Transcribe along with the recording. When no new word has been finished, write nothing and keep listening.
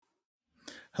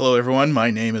Hello, everyone.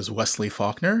 My name is Wesley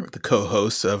Faulkner, the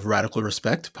co-host of Radical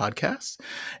Respect podcast.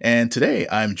 And today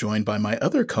I'm joined by my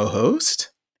other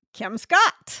co-host, Kim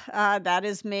Scott. That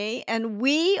is me. And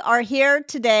we are here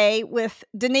today with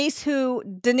Denise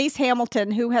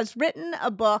Hamilton, who has written a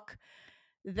book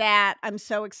that I'm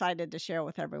so excited to share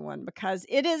with everyone because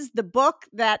it is the book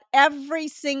that every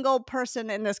single person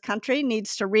in this country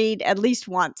needs to read at least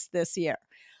once this year.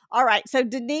 All right. So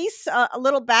Denise, a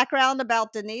little background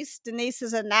about Denise. Denise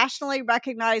is a nationally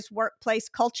recognized workplace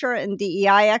culture and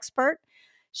DEI expert.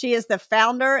 She is the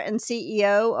founder and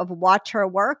CEO of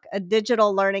WatchHerWork, a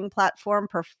digital learning platform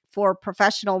for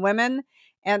professional women,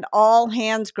 and All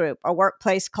Hands Group, a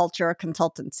workplace culture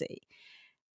consultancy.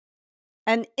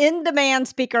 An in-demand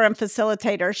speaker and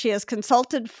facilitator, she has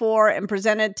consulted for and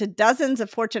presented to dozens of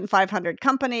Fortune 500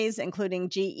 companies, including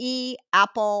GE,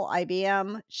 Apple,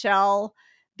 IBM, Shell,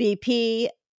 BP,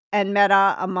 and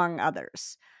Meta, among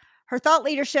others. Her thought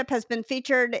leadership has been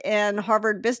featured in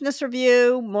Harvard Business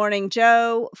Review, Morning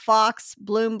Joe, Fox,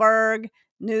 Bloomberg,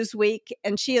 Newsweek,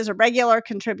 and she is a regular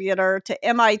contributor to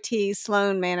MIT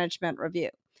Sloan Management Review.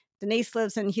 Denise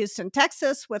lives in Houston,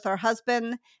 Texas with her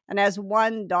husband and has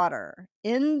one daughter.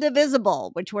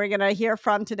 Indivisible, which we're going to hear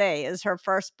from today, is her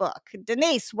first book.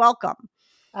 Denise, welcome.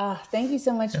 Thank you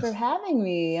so much for having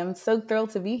me. I'm so thrilled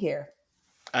to be here.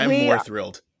 I'm more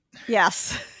thrilled.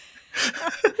 Yes.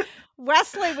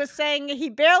 Wesley was saying he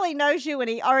barely knows you and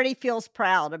he already feels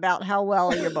proud about how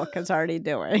well your book is already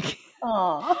doing.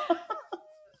 Aww.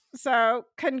 So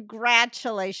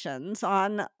congratulations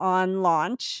on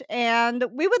launch. And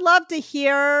we would love to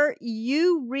hear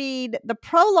you read. The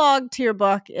prologue to your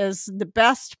book is the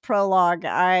best prologue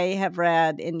I have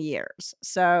read in years.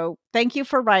 So thank you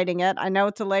for writing it. I know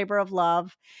it's a labor of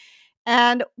love.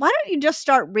 And why don't you just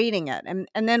start reading it?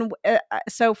 And then,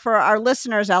 so for our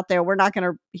listeners out there, we're not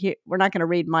going to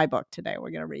read my book today. We're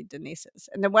going to read Denise's.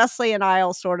 And then Wesley and I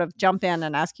will sort of jump in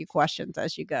and ask you questions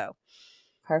as you go.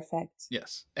 Perfect.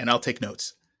 Yes, and I'll take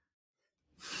notes.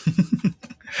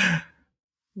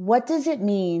 What does it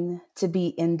mean to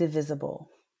be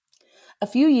indivisible? A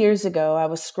few years ago, I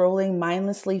was scrolling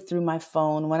mindlessly through my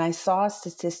phone when I saw a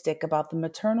statistic about the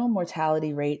maternal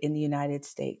mortality rate in the United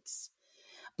States.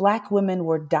 Black women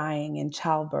were dying in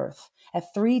childbirth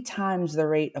at 3 times the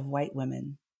rate of white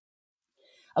women.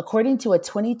 According to a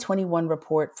 2021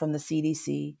 report from the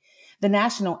CDC, the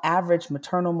national average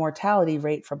maternal mortality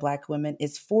rate for Black women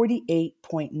is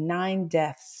 48.9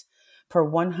 deaths per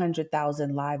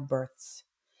 100,000 live births,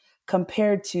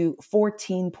 compared to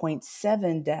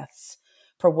 14.7 deaths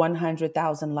per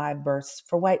 100,000 live births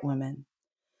for white women.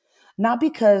 Not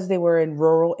because they were in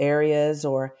rural areas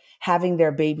or having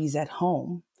their babies at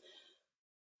home,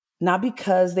 not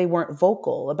because they weren't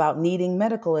vocal about needing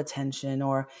medical attention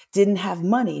or didn't have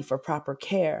money for proper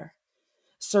care.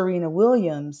 Serena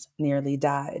Williams nearly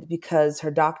died because her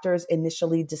doctors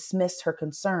initially dismissed her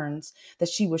concerns that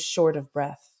she was short of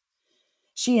breath.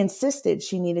 She insisted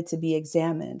she needed to be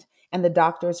examined, and the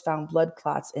doctors found blood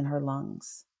clots in her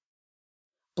lungs.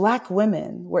 Black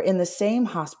women were in the same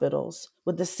hospitals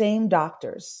with the same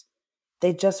doctors.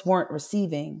 They just weren't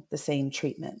receiving the same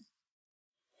treatment.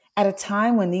 At a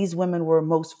time when these women were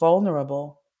most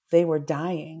vulnerable, they were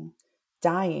dying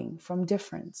from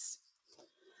difference.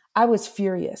 I was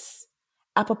furious,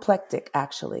 apoplectic,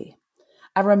 actually.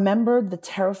 I remembered the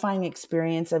terrifying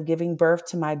experience of giving birth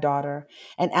to my daughter,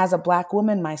 and as a Black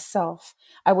woman myself,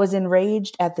 I was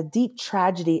enraged at the deep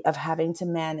tragedy of having to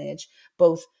manage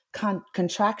both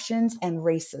contractions and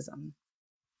racism.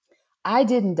 I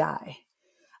didn't die.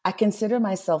 I consider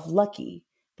myself lucky,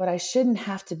 but I shouldn't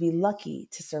have to be lucky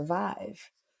to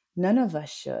survive. None of us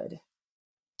should.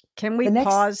 Can we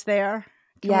pause there?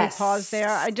 Yes. We pause there?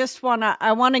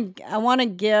 I want to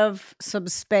give some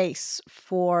space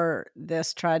for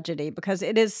this tragedy because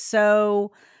it is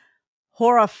so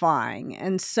horrifying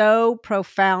and so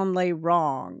profoundly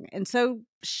wrong and so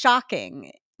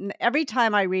shocking. Every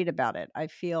time I read about it, I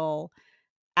feel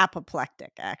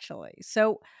apoplectic, actually.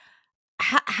 So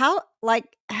how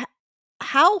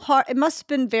hard, it must have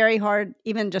been very hard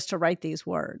even just to write these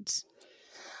words.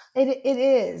 It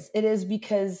is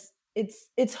because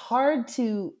it's hard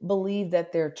to believe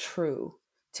that they're true,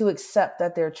 to accept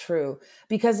that they're true.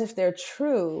 Because if they're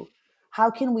true, how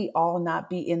can we all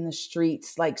not be in the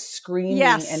streets like screaming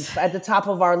and at the top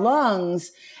of our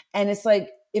lungs? And it's like,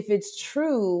 if it's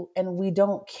true and we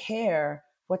don't care,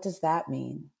 what does that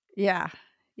mean? Yeah.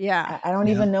 I don't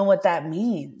even know what that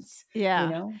means. Yeah. You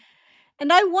know?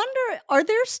 And I wonder, are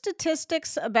there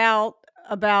statistics about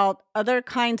about other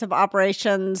kinds of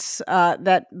operations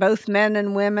that both men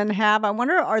and women have. I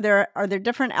wonder, are there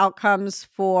different outcomes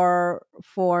for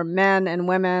men and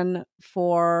women?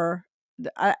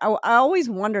 I always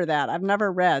wonder that. I've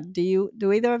never read. Do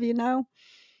either of you know?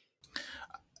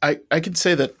 I can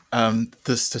say that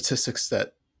the statistics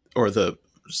that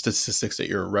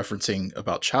you're referencing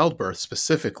about childbirth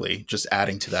specifically, just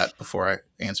adding to that before I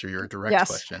answer your direct Yes.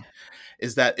 question,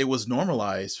 is that it was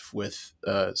normalized with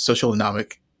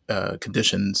socioeconomic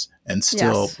conditions, and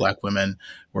still Yes. Black women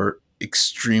were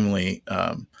extremely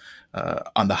on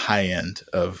the high end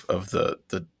of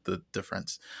the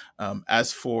difference.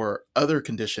 As for other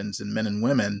conditions in men and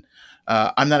women,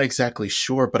 I'm not exactly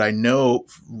sure, but I know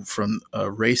from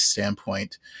a race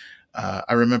standpoint,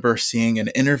 I remember seeing an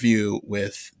interview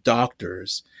with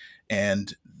doctors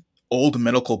and old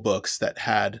medical books that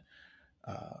had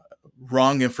uh,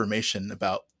 wrong information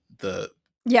about the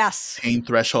Yes. pain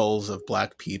thresholds of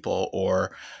Black people,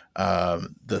 or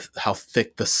the how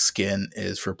thick the skin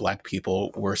is for Black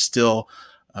people, were still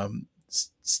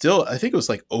still, I think it was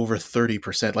like over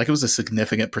 30%. Like, it was a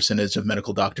significant percentage of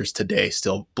medical doctors today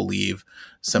still believe Oh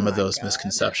some of my those God.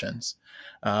 misconceptions.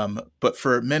 But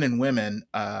for men and women,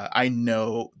 I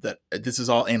know that this is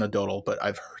all anecdotal, but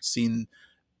I've seen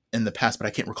in the past, but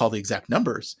I can't recall the exact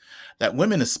numbers, that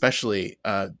women especially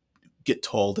get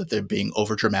told that they're being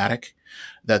over dramatic,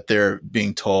 that they're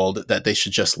being told that they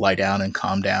should just lie down and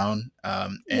calm down.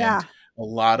 And Yeah. a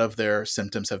lot of their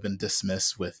symptoms have been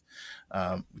dismissed.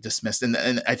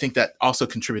 And I think that also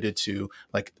contributed to,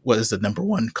 like, what is the number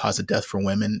one cause of death for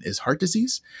women is heart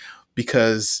disease,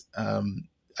 because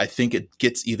I think it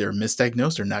gets either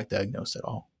misdiagnosed or not diagnosed at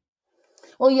all.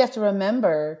 Well, you have to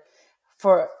remember,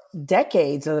 for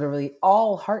decades, literally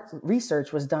all heart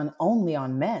research was done only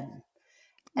on men.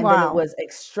 And then it Wow. was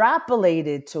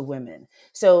extrapolated to women.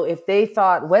 So if they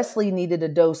thought Wesley needed a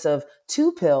dose of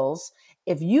 2 pills,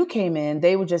 if you came in,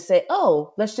 they would just say,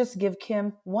 oh, let's just give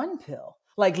Kim 1 pill.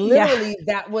 Like, Yeah. literally,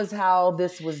 that was how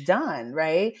this was done,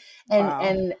 right? Wow.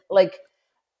 And like,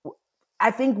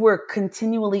 I think we're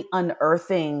continually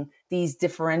unearthing these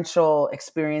differential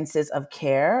experiences of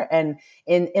care. And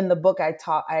in the book, I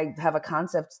have a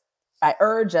concept. I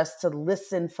urge us to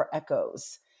listen for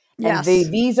echoes. And Yes.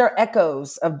 these are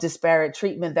echoes of disparate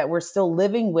treatment that we're still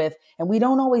living with. And we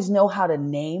don't always know how to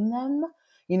name them,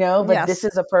 but this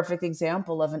Yes. is a perfect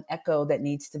example of an echo that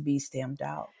needs to be stamped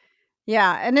out.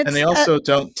 Yeah. And And it's they also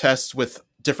don't test with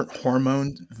different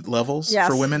hormone levels for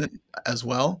yes. women as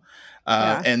well.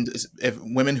 Yeah. And if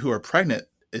women who are pregnant,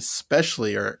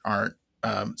 especially, aren't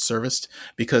serviced,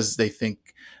 because they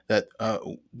think that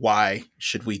why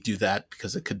should we do that?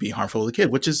 Because it could be harmful to the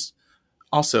kid, which is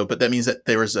also, but that means that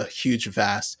there is a huge,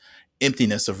 vast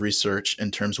emptiness of research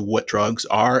in terms of what drugs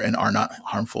are and are not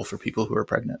harmful for people who are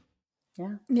pregnant.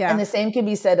 Yeah. And Yeah. the same can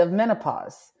be said of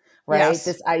menopause, right? Yes.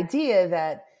 This idea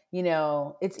that,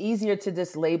 it's easier to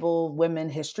just label women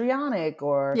histrionic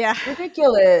or Yeah.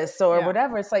 ridiculous or Yeah.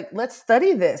 whatever. It's like, let's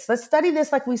study this. Let's study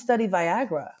this like we study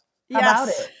Viagra. How about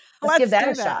Yes. it? Let's give Let's that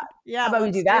do a that. shot. How Yeah, about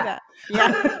we do let's do that?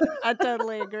 that. Yeah. I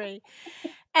totally agree.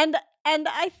 And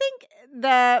I think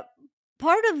the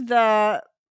part of the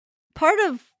part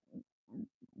of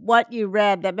what you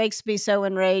read that makes me so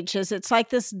enraged is it's like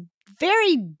this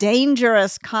very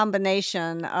dangerous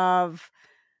combination of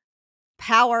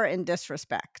power and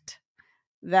disrespect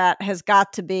that has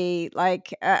got to be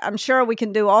like, I'm sure we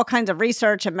can do all kinds of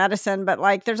research in medicine, but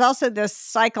like there's also this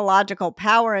psychological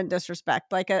power and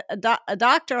disrespect. Like a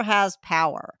doctor has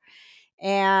power,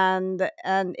 and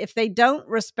if they don't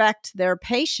respect their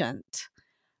patient,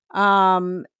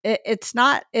 it's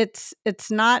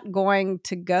not going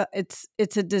to go.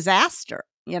 It's a disaster,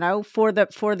 for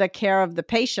the care of the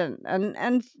patient,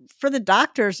 and for the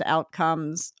doctor's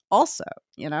outcomes also.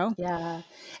 Yeah.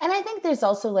 And I think there's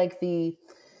also like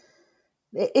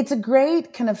it's a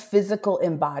great kind of physical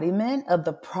embodiment of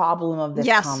the problem of this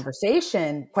Yes.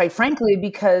 conversation, quite frankly,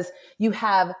 because you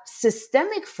have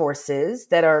systemic forces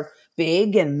that are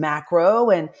big and macro,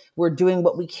 and we're doing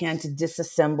what we can to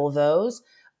disassemble those.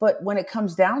 But when it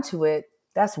comes down to it,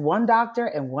 that's one doctor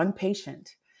and one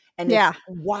patient. And it's Yeah.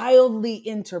 wildly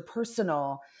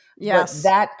interpersonal. But Yes.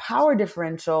 that power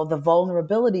differential, the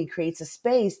vulnerability, creates a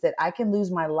space that I can lose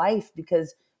my life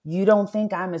because you don't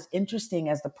think I'm as interesting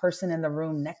as the person in the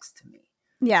room next to me.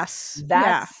 Yes. Yeah.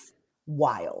 That's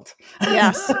wild.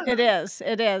 Yes, it is.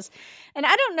 It is. And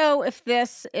I don't know if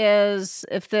this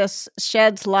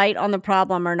sheds light on the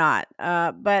problem or not.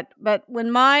 But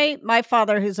when my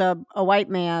father, who's a white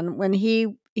man, when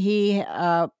he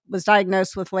was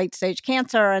diagnosed with late stage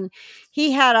cancer, and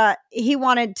he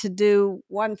wanted to do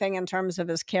one thing in terms of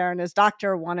his care, and his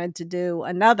doctor wanted to do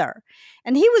another.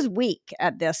 And he was weak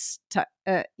at this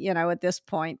at this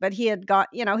point, but he had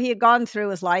gone through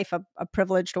his life a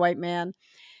privileged white man.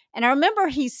 And I remember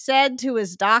he said to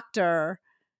his doctor,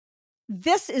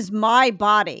 "This is my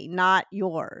body, not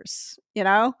yours,"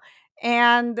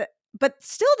 and but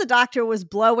still the doctor was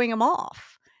blowing him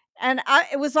off. And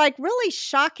it was like really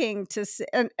shocking to see.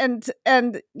 I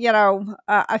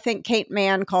think Kate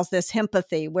Mann calls this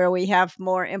empathy, where we have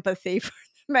more empathy for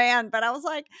the man. But I was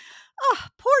like, oh,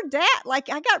 poor dad.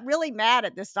 Like, I got really mad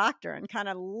at this doctor and kind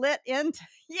of lit into,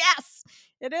 yes,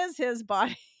 it is his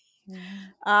body.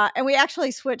 And we actually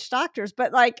switched doctors.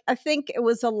 But like, I think it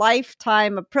was a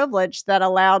lifetime of privilege that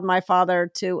allowed my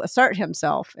father to assert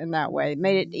himself in that way. It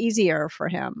made it easier for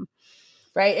him.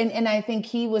 Right. And I think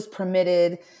he was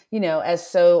permitted, as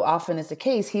so often is the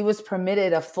case, he was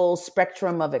permitted a full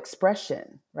spectrum of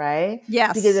expression. Right.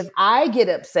 Yes. Because if I get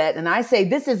upset and I say,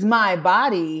 this is my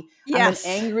body, yes.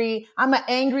 I'm an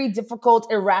angry,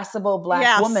 difficult, irascible Black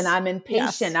yes. woman. I'm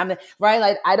impatient. Yes. Right.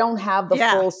 Like, I don't have the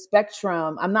full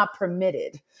spectrum. I'm not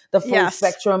permitted the full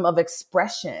spectrum of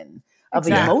expression of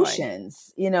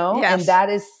emotions, Yes. and that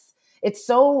is, it's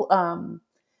so,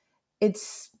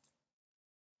 it's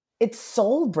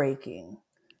soul breaking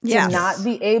to not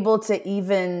be able to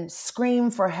even scream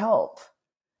for help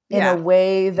in a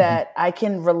way that I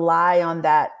can rely on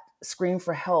that scream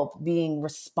for help being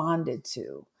responded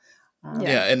to.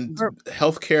 And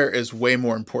healthcare is way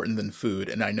more important than food.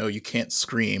 And I know you can't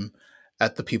scream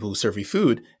at the people who serve you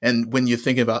food. And when you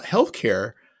think about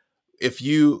healthcare, if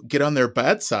you get on their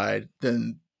bad side,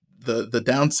 then the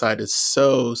downside is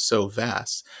so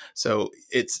vast. So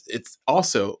it's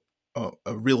also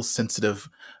a real sensitive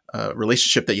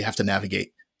relationship that you have to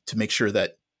navigate to make sure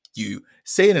that you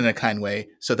say it in a kind way,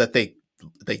 so that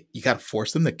you got to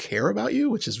force them to care about you,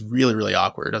 which is really, really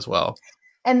awkward as well.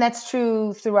 And that's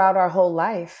true throughout our whole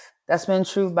life. That's been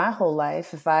true my whole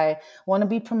life. If I want to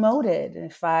be promoted,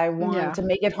 if I want to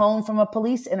make it home from a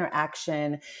police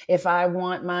interaction, if I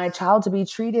want my child to be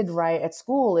treated right at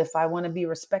school, if I want to be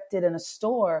respected in a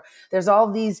store, there's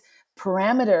all these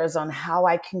parameters on how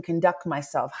I can conduct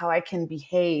myself, how I can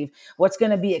behave, what's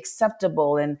going to be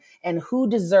acceptable, and who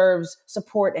deserves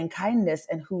support and kindness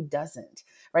and who doesn't.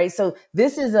 Right. So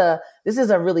this is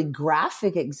a really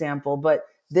graphic example, but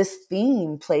this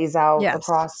theme plays out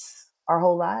across our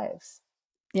whole lives.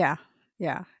 Yeah.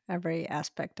 Every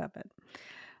aspect of it.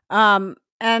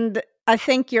 And I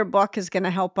think your book is going to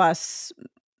help us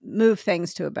move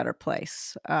things to a better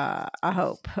place. I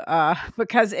hope,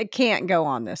 because it can't go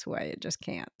on this way. It just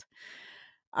can't.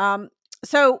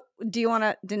 So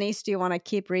Denise, do you want to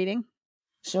keep reading?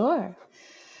 Sure.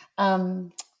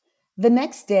 The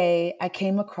next day, I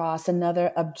came across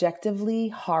another objectively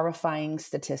horrifying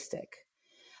statistic.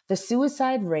 The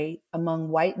suicide rate among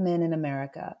white men in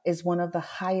America is one of the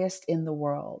highest in the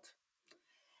world.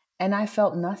 And I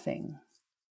felt nothing.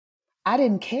 I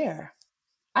didn't care.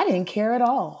 I didn't care at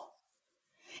all.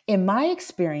 In my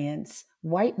experience,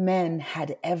 white men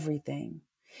had everything.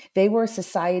 They were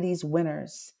society's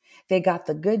winners. They got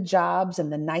the good jobs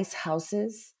and the nice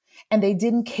houses, and they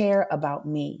didn't care about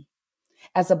me.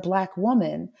 As a Black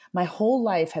woman, my whole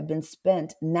life had been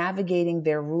spent navigating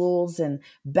their rules and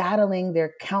battling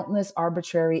their countless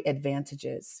arbitrary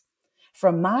advantages.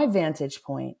 From my vantage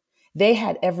point, they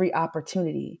had every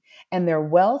opportunity, and their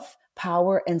wealth,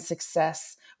 power, and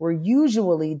success were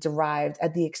usually derived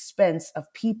at the expense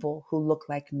of people who look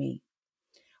like me.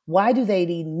 Why do they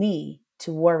need me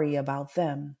to worry about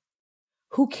them?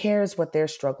 Who cares what their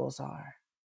struggles are?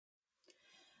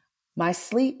 My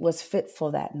sleep was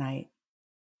fitful that night.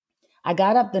 I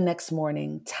got up the next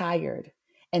morning tired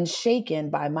and shaken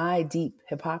by my deep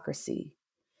hypocrisy.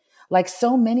 Like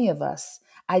so many of us,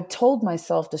 I told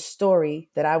myself the story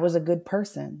that I was a good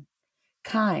person,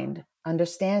 kind,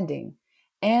 understanding,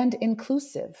 and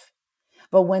inclusive.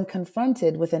 But when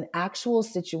confronted with an actual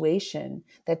situation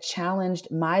that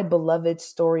challenged my beloved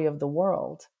story of the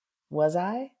world, was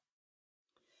I?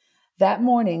 That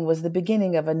morning was the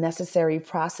beginning of a necessary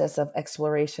process of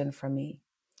exploration for me.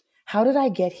 How did I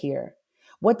get here?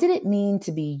 What did it mean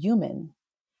to be human?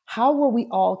 How were we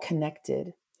all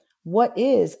connected? What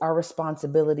is our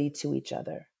responsibility to each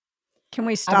other? Can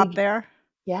we stop there?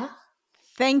 Yeah.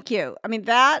 Thank you. I mean,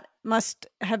 that must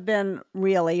have been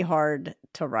really hard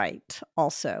to write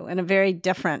also, in a very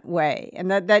different way.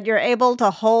 And that you're able to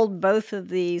hold both of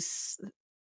these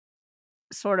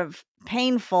sort of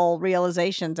painful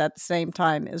realizations at the same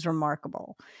time is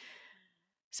remarkable.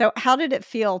 So how did it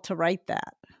feel to write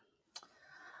that?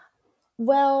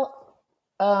 Well,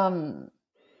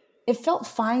 it felt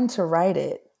fine to write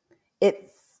it.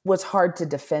 It was hard to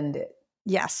defend it.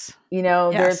 Yes. There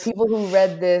are Yes. people who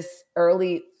read this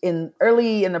early in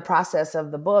the process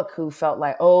of the book who felt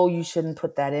like, oh, you shouldn't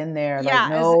put that in there. Like, Yeah,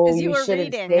 no, as you you were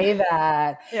shouldn't reading. say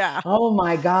that. Yeah. Oh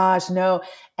my gosh, no.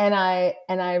 And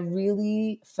I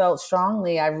really felt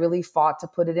strongly. I really fought to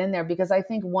put it in there because I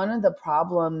think one of the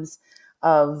problems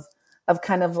of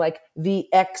kind of like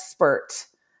the expert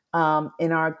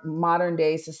in our modern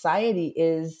day society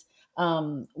is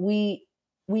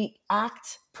we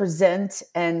act, present,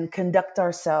 and conduct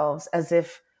ourselves as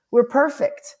if we're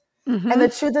perfect. And Mm-hmm. the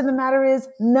truth of the matter is,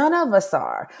 none of us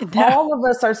are. No. All of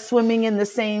us are swimming in the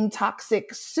same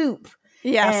toxic soup.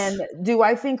 Yes. And do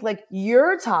I think like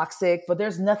you're toxic, but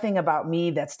there's nothing about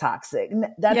me that's toxic?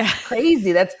 That's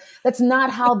crazy. That's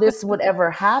not how this would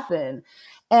ever happen.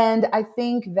 And I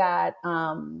think that,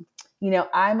 I'm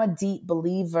a deep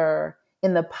believer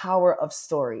in the power of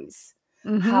stories,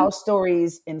 Mm-hmm. how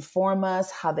stories inform us,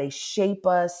 how they shape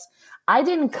us. I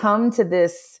didn't come to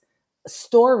this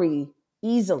story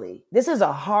easily. This is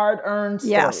a hard-earned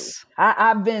story. Yes.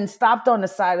 I've been stopped on the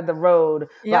side of the road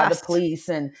by the Yes. police.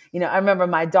 And, I remember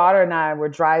my daughter and I were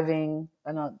driving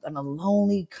on a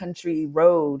lonely country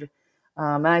road.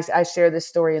 And I share this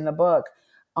story in the book.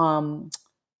 And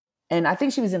I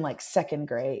think she was in like second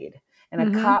grade. And a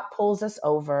Mm-hmm. cop pulls us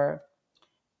over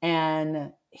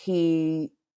and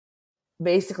he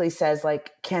basically says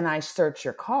like, can I search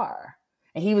your car?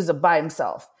 And he was by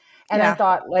himself. And I Yeah.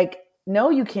 thought like, no,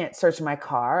 you can't search my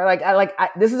car.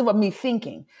 This is what me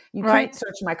thinking. You Right. can't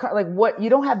search my car. Like what?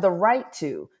 You don't have the right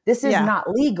to. This is Yeah. not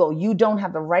legal. You don't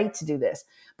have the right to do this.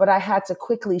 But I had to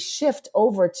quickly shift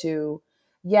over to,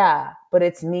 yeah, but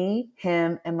it's me,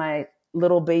 him, and my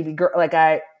little baby girl. Like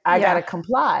I got to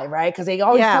comply, right? Because they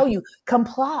always tell you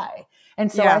comply.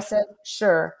 And so I said,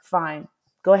 sure, fine.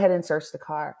 Go ahead and search the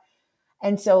car.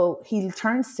 And so he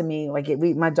turns to me, like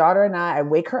my daughter and I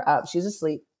wake her up. She's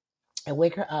asleep. I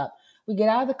wake her up. We get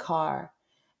out of the car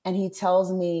and he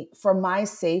tells me, for my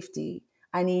safety,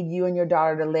 I need you and your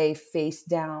daughter to lay face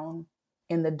down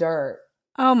in the dirt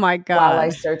Oh my while I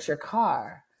God. search your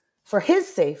car for his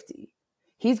safety.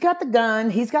 He's got the gun.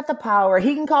 He's got the power.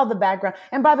 He can call the background.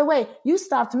 And by the way, you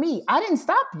stopped me. I didn't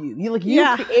stop you.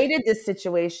 You created this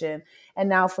situation. And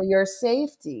now for your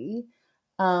safety,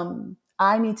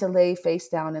 I need to lay face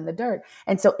down in the dirt.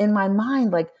 And so in my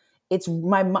mind, like it's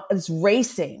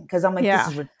racing because I'm like, this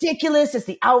is ridiculous. It's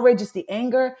the outrage. It's the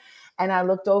anger. And I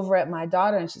looked over at my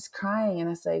daughter and she's crying. And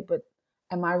I say, but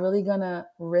am I really going to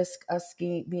risk us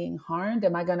being harmed?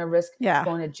 Am I going to risk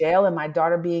going to jail and my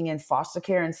daughter being in foster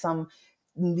care in some,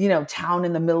 town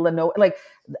in the middle of nowhere? Like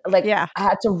I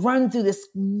had to run through this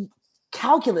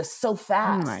calculus so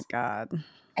fast. Oh my God.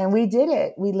 And we did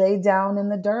it. We laid down in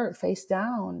the dirt, face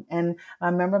down. And I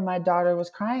remember my daughter was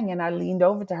crying and I leaned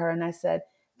over to her and I said,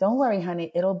 don't worry,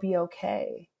 honey, it'll be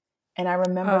okay. And I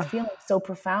remember feeling so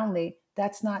profoundly,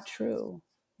 that's not true.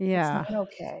 It's not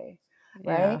okay.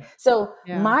 Right. So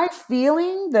my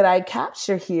feeling that I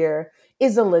capture here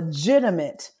is a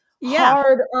legitimate,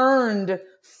 hard-earned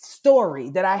story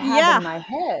that I have in my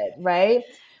head. Right.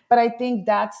 But I think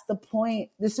that's the point.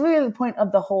 This is really the point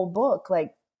of the whole book.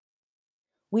 Like,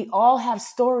 we all have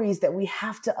stories that we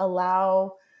have to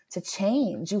allow to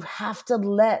change. You have to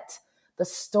let the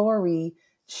story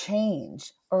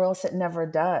change or else it never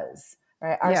does,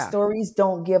 right? Our stories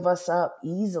don't give us up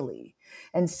easily.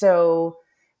 And so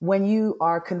when you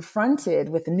are confronted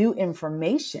with new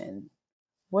information,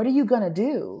 what are you going to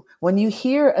do? When you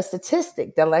hear a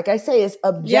statistic that, like I say, is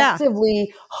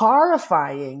objectively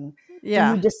horrifying, do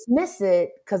you dismiss it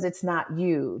because it's not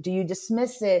you? Do you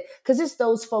dismiss it because it's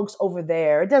those folks over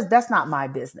there? That's not my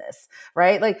business,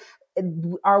 right? Like,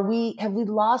 have we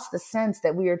lost the sense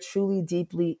that we are truly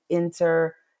deeply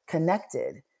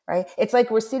interconnected? Right? It's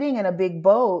like we're sitting in a big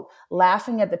boat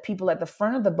laughing at the people at the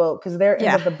front of the boat because their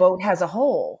end of the boat has a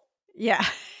hole. Yeah.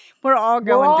 We're all We're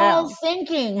going all down.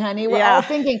 sinking, honey. We're all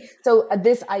sinking. So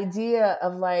this idea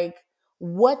of like,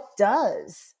 what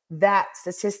does that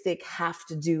statistic have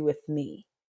to do with me?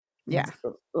 Yeah.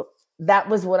 That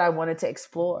was what I wanted to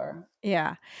explore.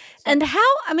 Yeah. And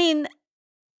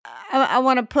I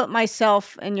want to put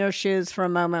myself in your shoes for a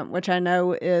moment, which I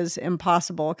know is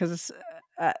impossible because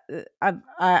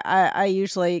I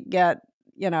usually get,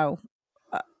 uh,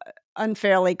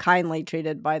 unfairly kindly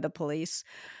treated by the police.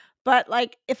 But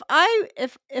like if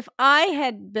I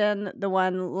had been the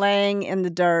one laying in the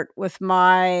dirt with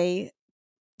my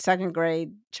second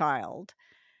grade child,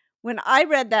 when I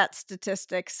read that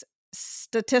statistic,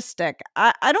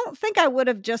 I don't think I would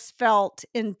have just felt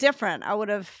indifferent. I would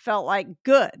have felt like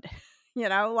good,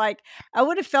 Like I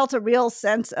would have felt a real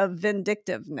sense of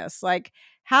vindictiveness. Like,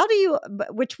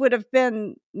 which would have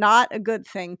been not a good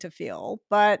thing to feel,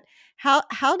 but how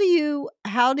do you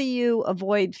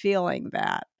avoid feeling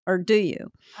that, or do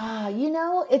you?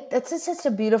 It's just such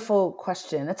a beautiful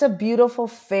question. It's a beautiful,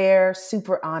 fair,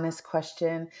 super honest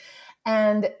question.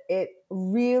 And it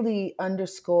really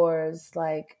underscores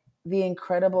like the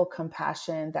incredible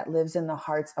compassion that lives in the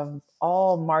hearts of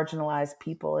all marginalized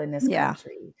people in this Yeah.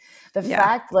 country. The Yeah.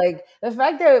 fact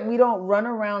that we don't run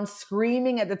around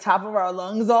screaming at the top of our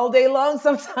lungs all day long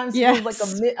sometimes feels like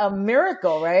Yes. a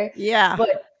miracle, right? Yeah.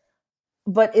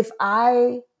 But if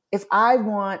I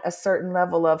want a certain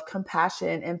level of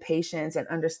compassion and patience and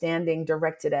understanding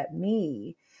directed at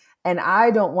me, and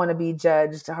I don't want to be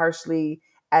judged harshly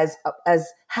as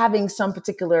having some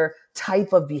particular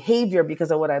type of behavior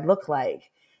because of what I look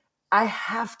like, I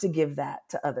have to give that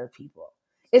to other people.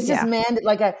 It's just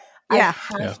Yeah. I Yeah.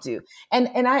 have to.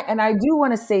 And I do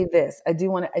want to say this.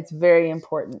 It's very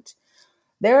important.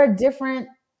 There are different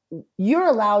You're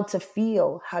allowed to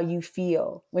feel how you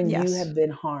feel when you Yes. have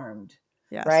been harmed,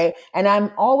 Yes. right? And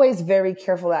I'm always very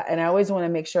careful and I always want to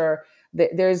make sure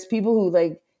that there's people who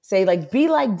like say like be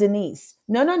like Denise.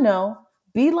 No, no, no.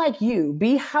 Be like you.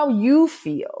 Be how you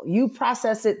feel. You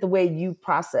process it the way you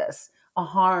process a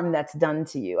harm that's done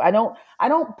to you. I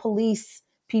don't police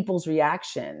people's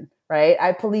reaction, right?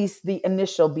 I police the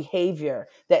initial behavior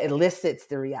that elicits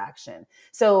the reaction.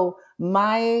 So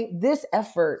this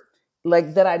effort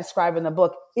like that I describe in the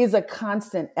book is a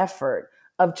constant effort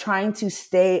of trying to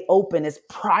stay open, is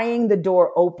prying the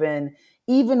door open,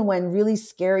 even when really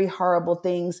scary, horrible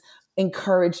things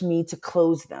encourage me to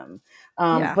close them.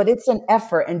 Yeah. But it's an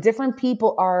effort, and different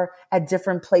people are at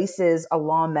different places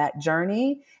along that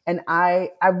journey. And I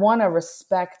want to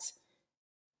respect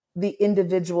the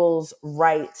individual's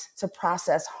right to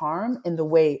process harm in the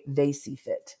way they see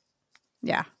fit.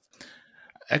 Yeah.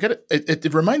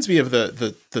 It reminds me of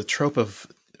the trope of,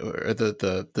 or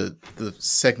the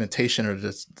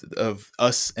segmentation of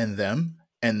us and them,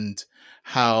 and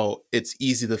how it's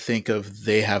easy to think of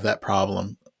they have that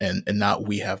problem and not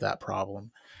we have that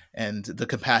problem, and the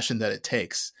compassion that it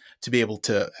takes to be able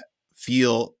to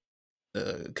feel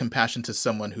compassion to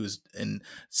someone who's in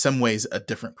some ways a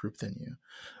different group than you.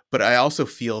 But I also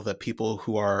feel that people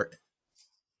who are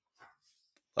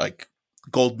like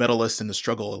gold medalists in the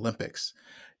struggle Olympics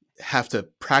have to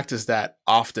practice that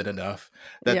often enough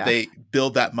that Yeah. they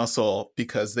build that muscle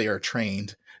because they are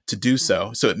trained to do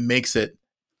so. So it makes it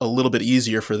a little bit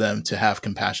easier for them to have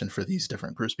compassion for these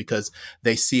different groups because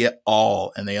they see it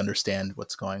all and they understand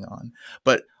what's going on.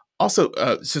 But also,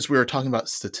 since we were talking about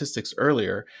statistics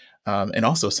earlier, and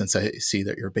also since I see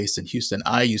that you're based in Houston,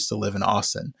 I used to live in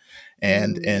Austin.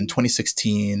 And in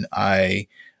 2016, I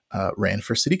ran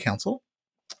for city council,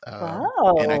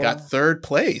 and I got Wow. third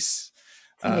place.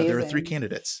 It's There were three amazing.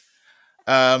 candidates,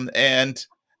 and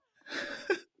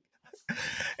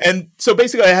so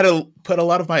basically, I had to put a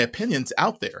lot of my opinions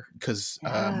out there because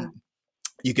Yeah.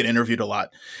 you get interviewed a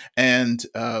lot. And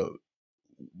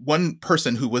one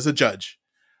person who was a judge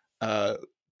uh,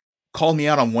 called me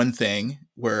out on one thing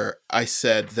where I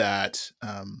said that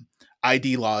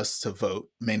ID laws to vote,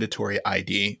 mandatory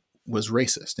ID, was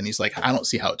racist, and he's like, "I don't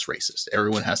see how it's racist.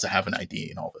 Everyone has to have an ID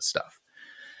and all this stuff."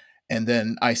 And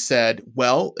then I said,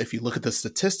 well, if you look at the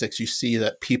statistics, you see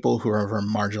that people who are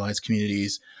from marginalized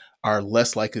communities are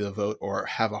less likely to vote or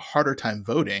have a harder time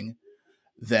voting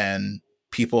than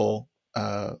people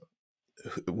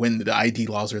when the ID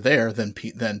laws are there than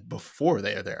before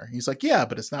they are there. He's like, yeah,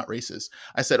 but it's not racist.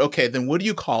 I said, okay, then what do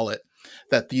you call it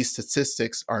that these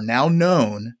statistics are now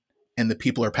known and the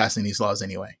people are passing these laws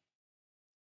anyway?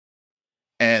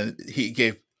 And he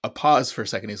gave a pause for a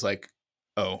second. He's like,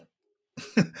 oh.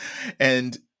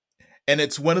 and And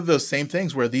it's one of those same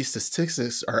things where these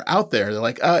statistics are out there. They're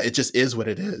like, it just is what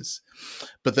it is.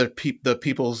 But the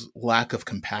people's lack of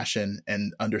compassion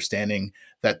and understanding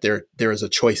that there is a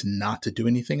choice not to do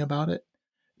anything about it,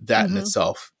 that in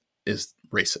itself is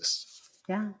racist.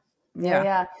 Yeah. Yeah.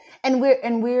 Yeah.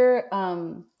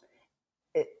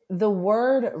 Yeah. The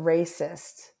word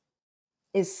racist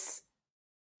is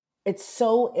it's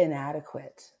so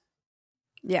inadequate.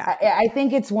 Yeah. I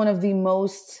think it's one of the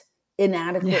most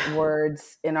inadequate Yeah.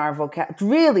 words in our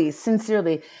vocabulary. Really,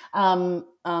 sincerely, the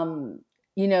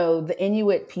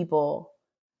Inuit people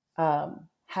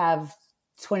have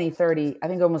 20, 30, I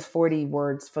think almost 40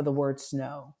 words for the word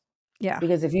snow. Yeah.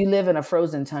 Because if you live in a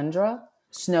frozen tundra,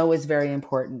 snow is very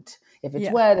important. If it's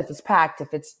Yeah. wet, if it's packed,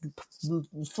 if it's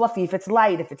fluffy, if it's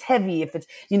light, if it's heavy, if it's,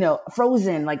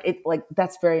 frozen, like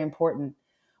that's very important.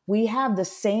 We have the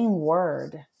same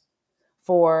word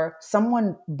for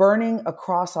someone burning a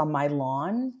cross on my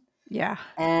lawn Yeah.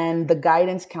 and the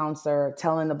guidance counselor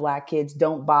telling the Black kids,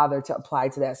 don't bother to apply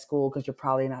to that school because you're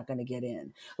probably not going to get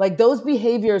in. Like, those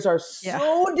behaviors are Yeah.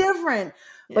 so different,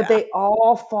 but Yeah. they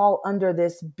all fall under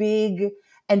this big.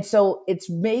 And so it's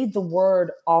made the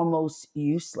word almost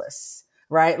useless,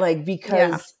 right? Like,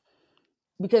 because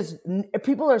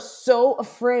people are so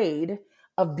afraid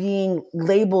of being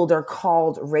labeled or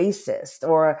called racist,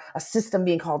 or a system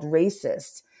being called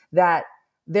racist, that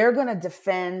they're going to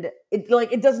defend it.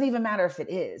 Like, it doesn't even matter if it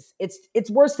is.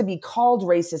 It's worse to be called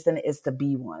racist than it is to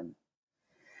be one.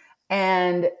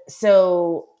 And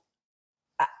so,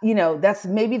 that's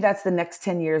the next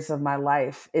 10 years of my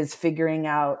life, is figuring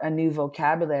out a new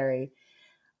vocabulary,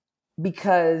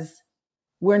 because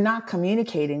we're not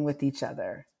communicating with each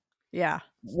other. Yeah.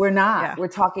 We're not. Yeah. We're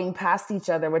talking past each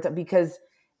other. Because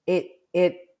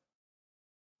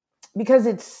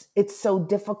it's so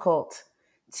difficult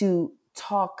to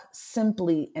talk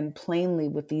simply and plainly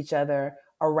with each other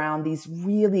around these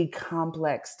really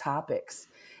complex topics.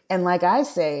 And like I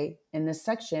say in this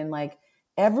section, like,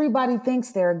 everybody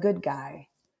thinks they're a good guy.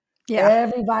 Yeah.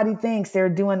 Everybody thinks they're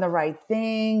doing the right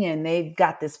thing and they've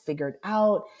got this figured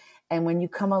out. And when you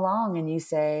come along and you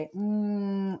say,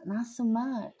 not so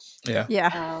much. Yeah.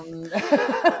 Yeah.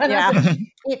 Yeah.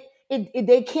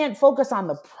 They can't focus on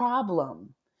the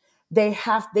problem. They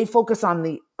focus on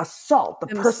the assault, the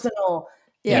personal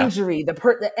injury,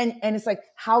 and it's like,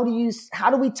 how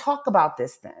do we talk about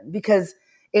this then? Because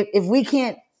if we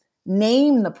can't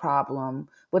name the problem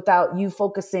without you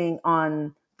focusing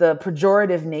on the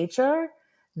pejorative nature,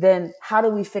 then how do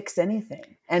we fix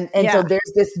anything? And so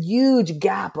there's this huge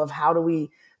gap of how do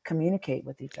we communicate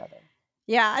with each other.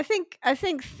 Yeah, I think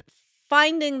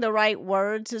finding the right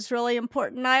words is really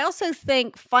important. I also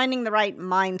think finding the right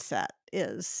mindset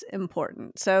is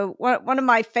important. So one of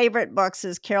my favorite books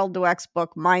is Carol Dweck's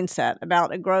book, Mindset,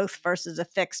 about a growth versus a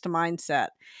fixed mindset.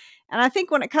 And I think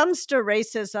when it comes to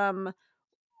racism,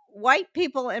 white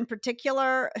people in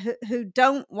particular who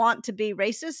don't want to be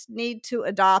racist need to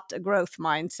adopt a growth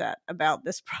mindset about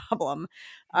this problem.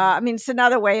 I mean, it's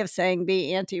another way of saying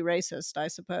be anti-racist, I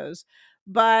suppose.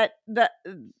 But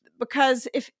because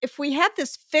if we have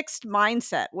this fixed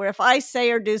mindset where if I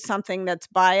say or do something that's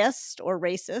biased or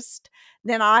racist,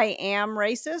 then I am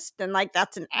racist, then like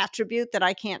that's an attribute that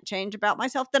I can't change about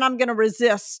myself, then I'm going to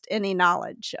resist any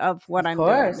knowledge of what I'm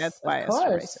doing that's biased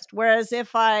or racist. Whereas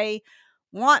if I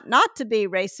want not to be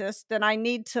racist, then I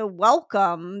need to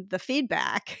welcome the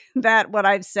feedback that what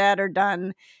I've said or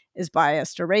done is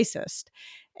biased or racist.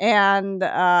 And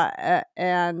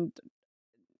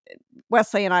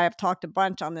Wesley and I have talked a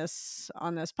bunch on this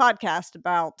podcast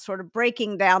about sort of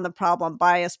breaking down the problem: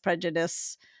 bias,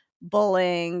 prejudice,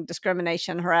 bullying,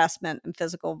 discrimination, harassment, and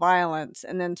physical violence,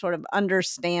 and then sort of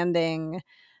understanding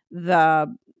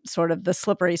the sort of the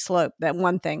slippery slope that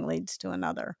one thing leads to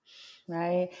another.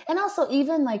 Right. And also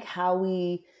even like how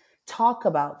we talk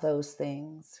about those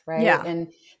things, right? Yeah.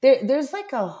 And there's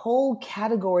like a whole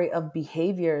category of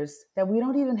behaviors that we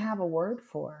don't even have a word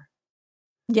for.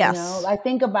 Yes. I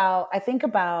think about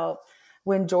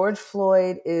when George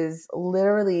Floyd is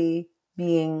literally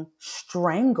being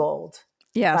strangled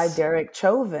by Derek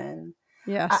Chauvin.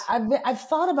 Yes. I've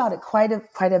thought about it quite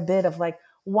a bit of like,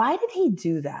 why did he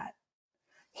do that?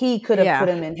 He could have put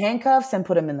him in handcuffs and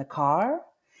put him in the car.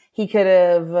 He could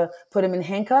have put him in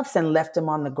handcuffs and left him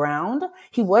on the ground.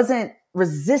 He wasn't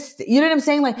resisting. You know what I'm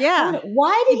saying? Like,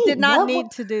 why did he did not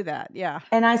need to do that? Yeah.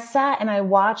 And I sat and I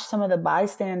watched some of the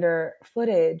bystander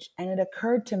footage, and it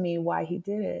occurred to me why he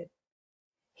did it.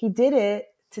 He did it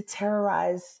to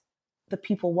terrorize the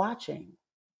people watching,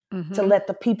 to let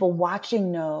the people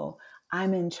watching know,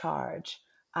 I'm in charge.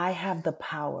 I have the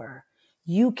power.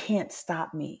 You can't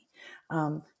stop me.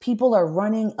 People are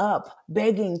running up,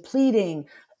 begging, pleading,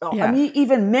 I mean,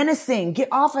 even menacing, get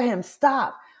off of him,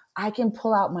 stop. I can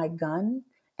pull out my gun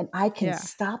and I can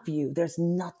stop you. There's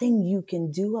nothing you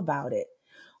can do about it.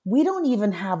 We don't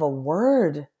even have a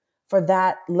word for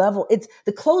that level. It's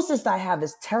the closest I have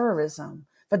is terrorism,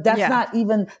 but that's not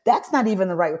even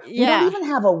the right word. We don't even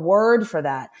have a word for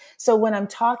that. So when I'm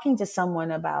talking to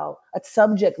someone about a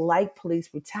subject like police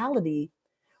brutality,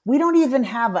 we don't even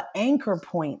have an anchor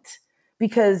point,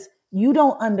 because you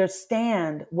don't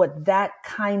understand what that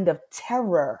kind of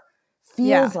terror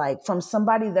feels like from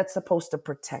somebody that's supposed to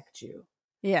protect you.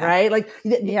 Yeah. Right. Like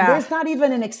there's not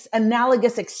even an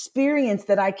analogous experience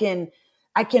that I can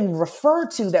refer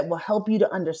to that will help you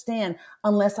to understand,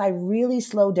 unless I really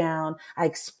slow down.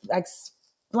 I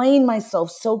explain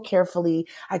myself so carefully.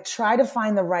 I try to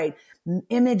find the right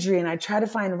imagery and I try to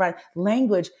find the right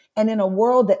language. And in a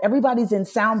world that everybody's in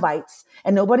sound bites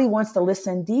and nobody wants to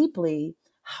listen deeply,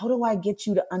 how do I get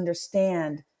you to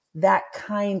understand that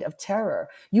kind of terror?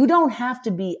 You don't have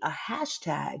to be a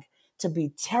hashtag to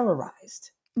be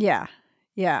terrorized. Yeah.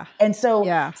 Yeah. And so,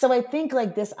 Yeah. so I think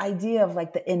like this idea of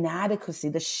like the inadequacy,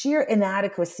 the sheer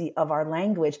inadequacy of our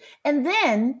language, and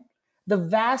then the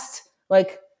vast,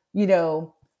 like, you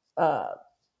know, uh,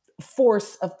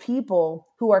 force of people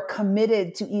who are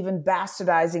committed to even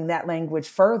bastardizing that language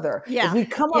further. If Yeah. we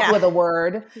come up Yeah. with a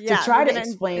word to Yeah. try They're to going to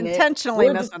explain it, intentionally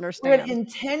we're going to misunderstand.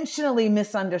 intentionally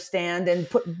misunderstand and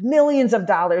put millions of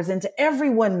dollars into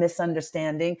everyone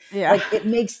misunderstanding. Yeah. Like it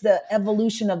makes the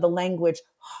evolution of the language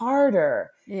harder,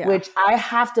 Yeah. which I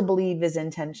have to believe is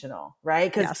intentional,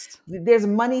 right? Because Yes. there's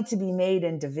money to be made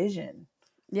in division.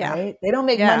 Yeah. Right? They don't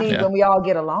make Yeah. money Yeah. when we all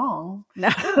get along. No.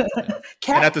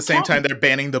 And at the same time, they're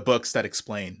banning the books that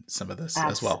explain some of this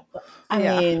as well. I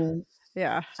mean,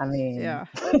 Yeah. I mean, Yeah.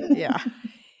 Yeah.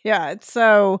 Yeah. It's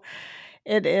so,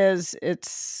 it is,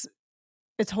 it's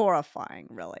horrifying,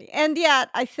 really. And yet,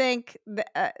 I think,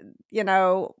 you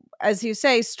know, as you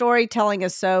say, storytelling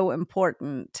is so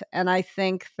important. And I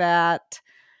think that,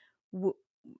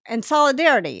 and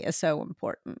solidarity is so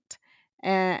important.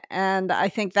 And I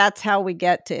think that's how we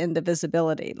get to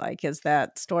indivisibility, like, is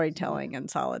that storytelling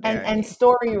and solidarity. and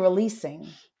story releasing.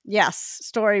 Yes,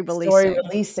 story Story releasing.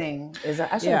 releasing is I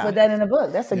should have Yeah. put that in a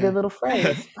book. That's a Yeah. good little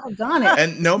phrase. Doggone it.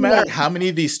 And no matter how many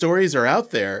of these stories are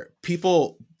out there,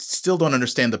 people still don't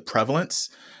understand the prevalence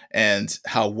and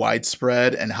how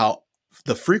widespread and how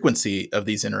the frequency of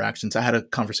these interactions. I had a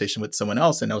conversation with someone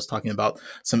else and I was talking about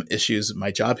some issues, my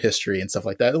job history and stuff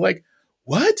like that. They're like,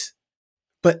 what?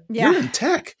 But Yeah. you're in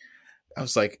tech. I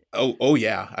was like, oh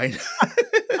yeah,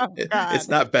 Oh, it's God.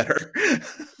 not better.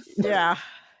 Yeah.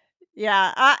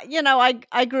 Yeah. You know,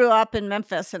 I grew up in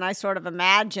Memphis and I sort of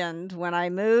imagined when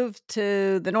I moved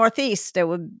to the Northeast, it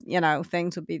would, you know,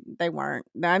 things would be, they weren't.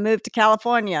 I moved to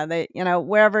California, you know,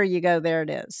 wherever you go, there it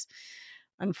is,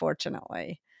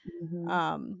 unfortunately.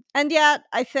 Mm-hmm. And yet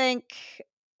I think,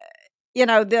 you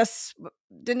know, this,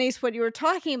 Denise, what you were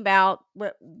talking about,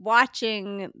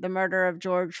 watching the murder of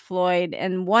George Floyd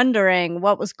and wondering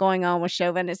what was going on with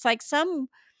Chauvin, it's like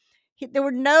there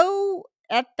were no,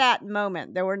 at that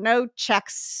moment, there were no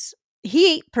checks.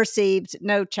 He perceived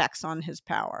no checks on his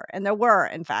power. And there were,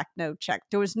 in fact, no check.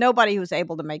 There was nobody who was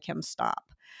able to make him stop.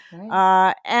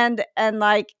 Right.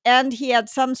 And he had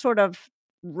some sort of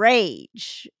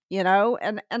rage, you know,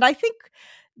 and I think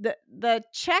the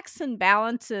checks and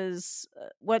balances,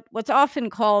 what's often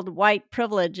called white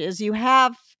privilege, is you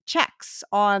have checks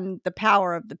on the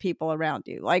power of the people around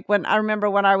you. Like when I remember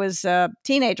when I was a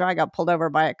teenager, I got pulled over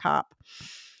by a cop,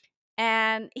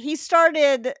 and he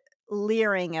started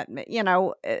leering at me. You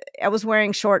know, I was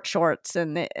wearing short shorts,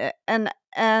 and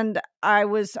I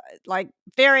was like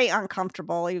very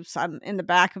uncomfortable. I'm in the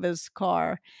back of his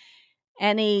car,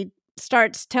 and he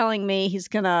starts telling me he's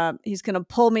gonna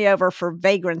pull me over for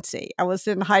vagrancy. I was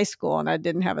in high school and I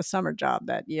didn't have a summer job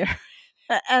that year,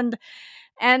 and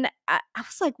I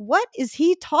was like, what is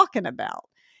he talking about?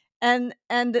 And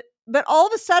but all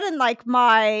of a sudden, like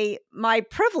my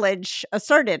privilege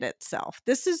asserted itself.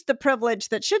 This is the privilege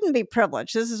that shouldn't be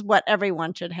privileged. This is what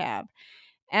everyone should have.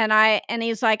 And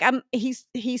he's like,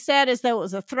 he said, as though it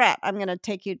was a threat, I'm going to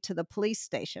take you to the police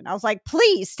station. I was like,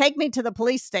 please take me to the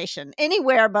police station.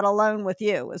 Anywhere but alone with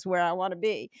you is where I want to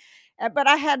be. But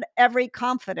I had every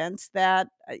confidence that,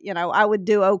 you know, I would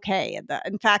do okay.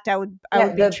 In fact, I would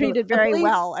be treated very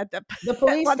well at The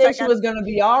police once I station got. was going to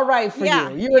be all right for Yeah,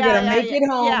 you. You were going yeah, to yeah, make yeah, it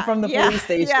home yeah, from the yeah, police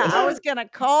station. yeah. I was going to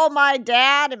call my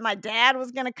dad, and my dad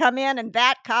was going to come in, and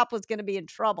that cop was going to be in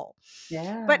trouble.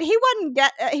 Yeah. But he wasn't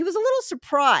he was a little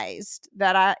surprised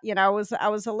that I was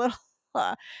a little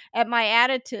at my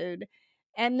attitude.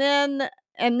 And then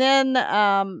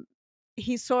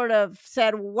he sort of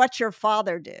said, "What's your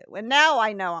father do?" And now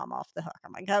I know I'm off the hook.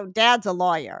 I'm like, "Oh, Dad's a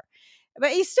lawyer."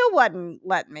 But he still wasn't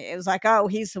letting me. It was like, "Oh,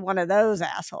 he's one of those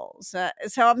assholes."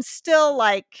 So I'm still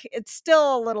like, it's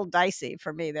still a little dicey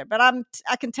for me there, but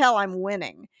I can tell I'm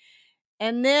winning.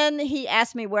 And then he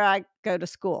asked me where I go to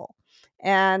school.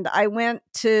 And I went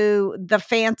to the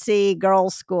fancy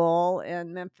girls' school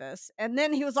in Memphis. And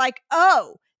then he was like,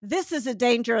 "Oh, this is a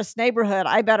dangerous neighborhood.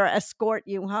 I better escort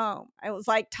you home." I was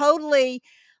like totally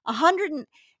 100.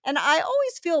 And I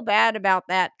always feel bad about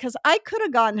that because I could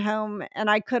have gone home and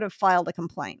I could have filed a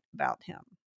complaint about him,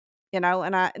 you know,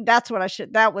 and that's what I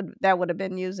should, that would have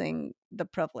been using the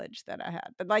privilege that I had.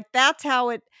 But like, that's how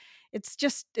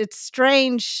it's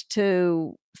strange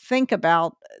to think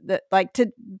about that, like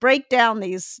to break down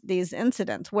these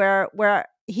incidents where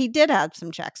he did have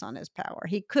some checks on his power.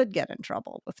 He could get in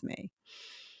trouble with me.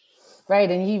 Right.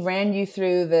 And he ran you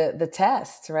through the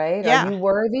test, right? Are Yeah. you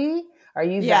worthy? Are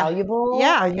you Yeah. valuable? Are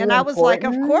Yeah. you And I was like,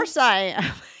 of important? course I am.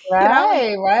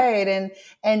 Right, right. And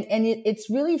it's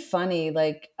really funny,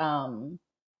 like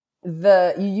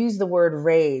the you use the word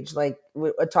rage, like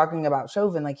talking about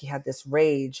Chauvin, like he had this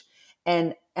rage.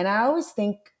 And I always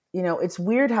think, it's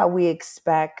weird how we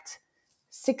expect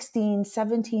 16,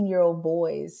 17-year-old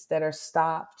boys that are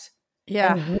stopped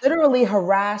Yeah. and literally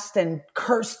harassed and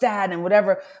cursed at and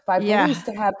whatever by Yeah. police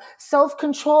to have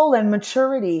self-control and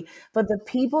maturity. But the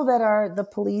people that are the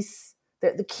police,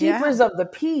 the Yeah. keepers of the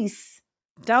peace,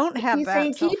 Don't the have peace that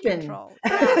ain't keeping. self-control.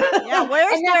 Yeah. Yeah.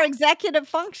 Where's And their executive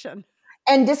function?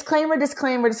 And disclaimer,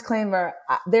 disclaimer, disclaimer.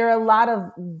 There are a lot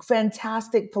of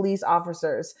fantastic police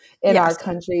officers in our Yes.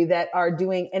 country that are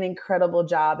doing an incredible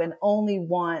job and only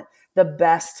want the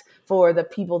best for the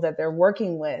people that they're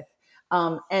working with.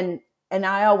 And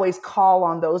I always call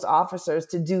on those officers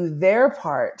to do their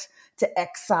part to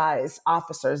excise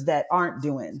officers that aren't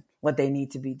doing what they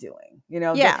need to be doing.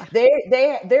 Yeah.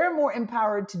 They're more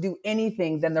empowered to do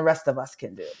anything than the rest of us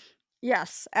can do.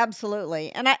 Yes,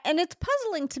 absolutely. And it's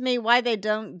puzzling to me why they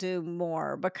don't do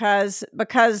more, because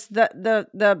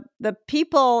the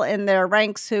people in their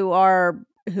ranks who are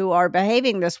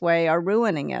behaving this way are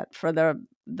ruining it for They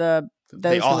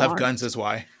those all who have aren't. guns is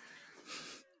why.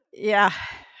 Yeah,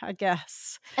 I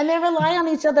guess. And they rely on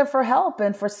each other for help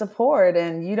and for support.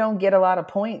 And you don't get a lot of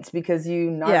points because you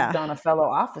narked on a fellow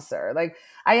officer. Like,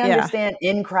 I understand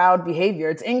in-crowd behavior.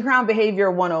 It's in-crowd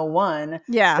behavior 101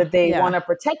 that they want to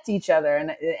protect each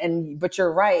other. But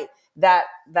you're right, that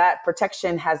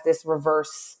protection has this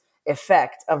reverse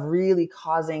effect of really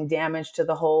causing damage to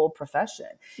the whole profession.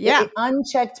 Yeah.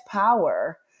 Unchecked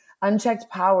power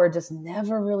just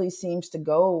never really seems to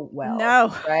go well.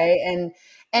 No. Right. And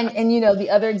the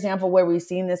other example where we've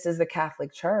seen this is the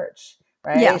Catholic Church,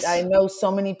 right? Yes. I know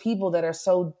so many people that are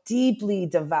so deeply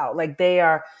devout, like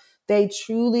they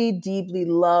truly deeply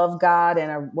love God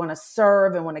and want to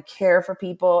serve and want to care for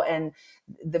people, and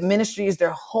the ministry is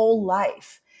their whole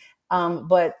life.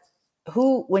 But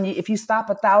if you stop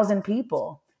 1,000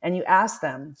 people and you ask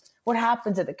them what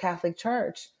happens at the Catholic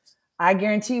Church, I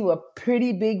guarantee you a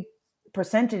pretty big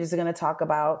percentage is going to talk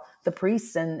about the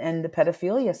priests and the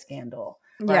pedophilia scandal,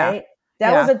 right?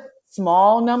 That was a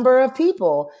small number of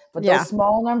people, but those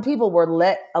small number of people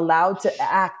were allowed to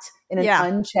act in an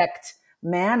unchecked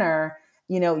manner.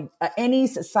 Any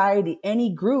society, any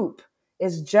group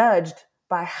is judged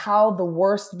by how the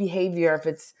worst behavior of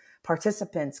its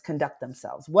participants conduct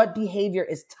themselves. What behavior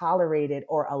is tolerated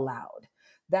or allowed?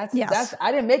 That's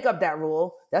I didn't make up that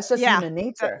rule. That's just human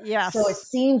nature. So it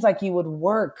seems like you would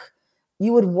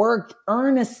work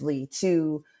earnestly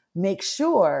to make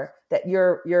sure that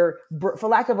your for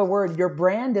lack of a word, your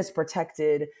brand is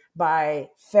protected by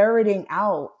ferreting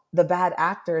out the bad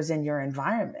actors in your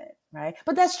environment. Right.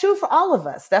 But that's true for all of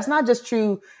us. That's not just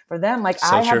true for them. Like,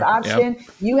 I have the option,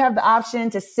 you have the option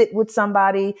to sit with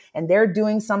somebody and they're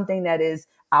doing something that is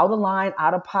out of line,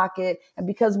 out of pocket. And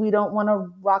because we don't want to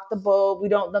rock the boat, we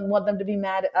don't want them to be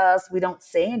mad at us, we don't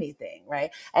say anything.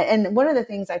 Right. And one of the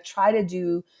things I try to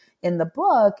do in the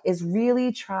book is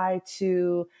really try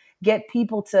to get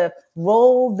people to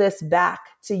roll this back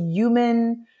to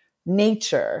human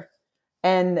nature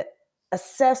and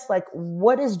assess, like,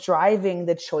 what is driving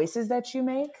the choices that you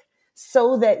make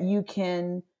so that you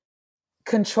can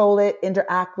control it,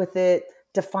 interact with it,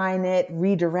 define it,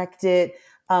 redirect it,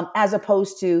 as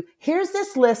opposed to, here's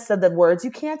this list of the words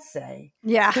you can't say.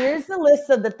 Yeah. Here's the list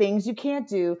of the things you can't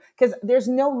do, because there's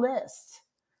no list.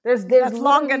 There's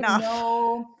long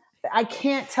enough. I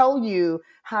can't tell you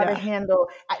how to handle.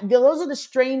 Those are the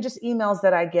strangest emails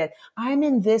that I get. I'm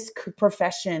in this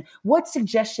profession. What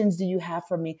suggestions do you have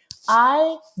for me?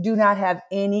 I do not have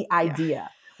any idea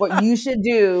what you should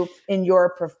do in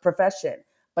your profession.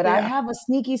 But I have a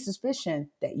sneaky suspicion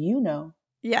that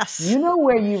Yes. you know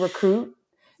where you recruit.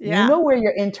 Yeah. You know where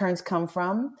your interns come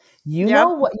from. You know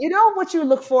what you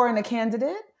look for in a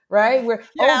candidate, right? Where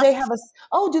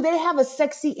do they have a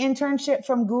sexy internship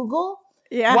from Google?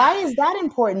 Yeah. Why is that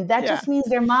important? That just means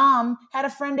their mom had a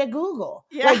friend at Google.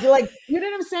 Yeah. Like, you know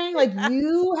what I'm saying? Like,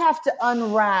 you have to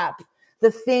unwrap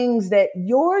the things that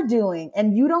you're doing,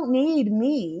 and you don't need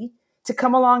me to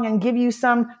come along and give you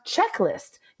some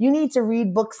checklist. You need to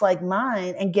read books like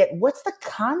mine and get, what's the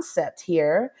concept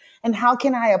here and how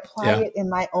can I apply it in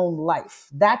my own life?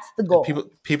 That's the goal.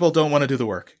 People don't want to do the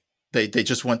work. They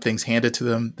just want things handed to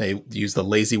them. They use the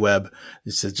lazy web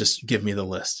to just give me the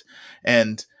list.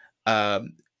 And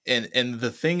um, and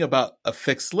the thing about a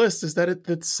fixed list is that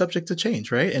it's subject to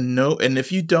change, right? And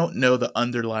if you don't know the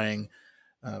underlying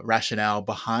rationale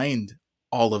behind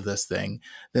all of this thing,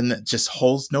 then that just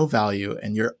holds no value,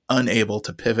 and you're unable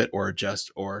to pivot or adjust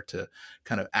or to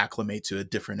kind of acclimate to a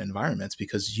different environments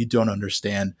because you don't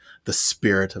understand the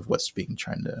spirit of what's being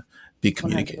trying to be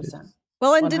communicated. 100%.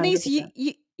 Well, and Denise,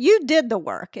 100%. you did the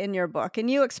work in your book, and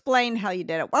you explained how you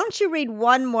did it. Why don't you read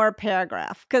one more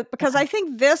paragraph? Because I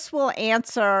think this will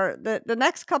answer the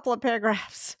next couple of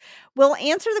paragraphs will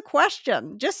answer the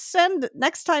question. Just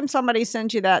next time somebody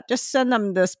sends you that, just send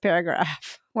them this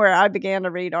paragraph where I began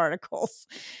to read articles.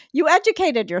 You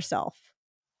educated yourself.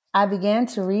 I began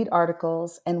to read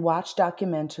articles and watch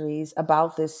documentaries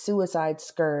about this suicide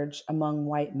scourge among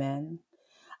white men.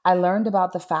 I learned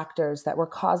about the factors that were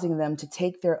causing them to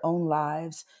take their own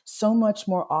lives so much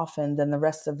more often than the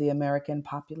rest of the American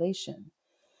population.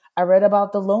 I read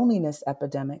about the loneliness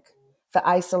epidemic, the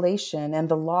isolation, and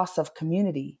the loss of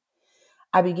community.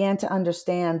 I began to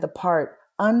understand the part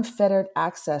unfettered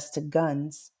access to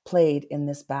guns played in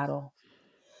this battle.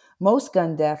 Most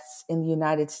gun deaths in the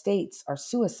United States are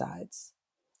suicides,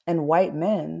 and white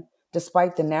men,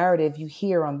 despite the narrative you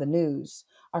hear on the news,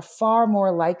 are far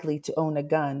more likely to own a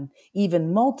gun,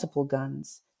 even multiple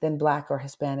guns, than Black or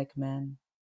Hispanic men.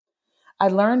 I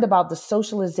learned about the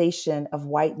socialization of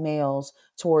white males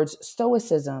towards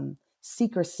stoicism,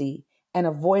 secrecy, and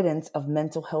avoidance of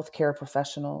mental health care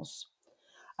professionals.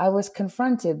 I was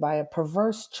confronted by a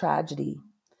perverse tragedy.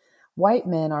 White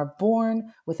men are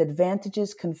born with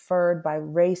advantages conferred by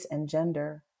race and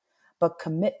gender, but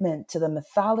commitment to the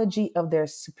mythology of their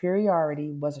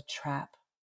superiority was a trap.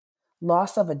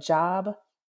 Loss of a job,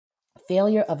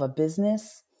 failure of a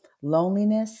business,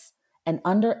 loneliness, and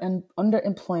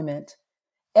underemployment.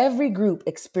 Every group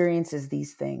experiences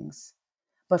these things,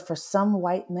 but for some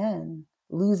white men,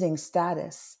 losing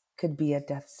status could be a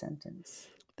death sentence.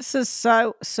 This is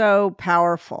so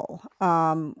powerful.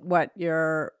 What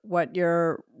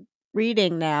you're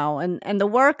reading now, and the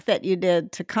work that you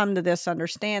did to come to this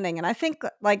understanding. And I think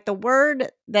like the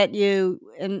word that you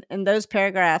in those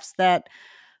paragraphs that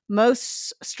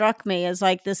most struck me is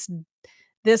like this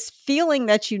feeling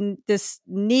that this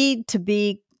need to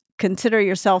be consider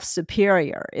yourself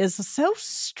superior is so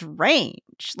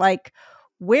strange. Like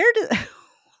where do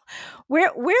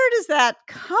where does that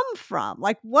come from?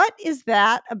 Like what is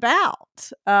that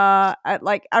about? I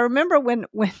remember when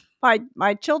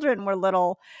my children were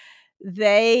little,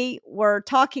 they were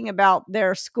talking about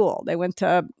their school. They went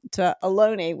to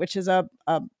Ohlone, which is a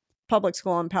public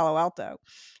school in Palo Alto.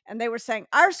 And they were saying,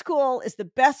 our school is the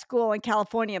best school in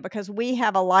California because we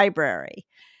have a library.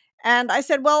 And I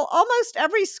said, well, almost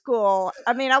every school,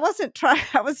 I mean, I wasn't trying,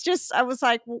 I was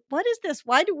like, well, what is this?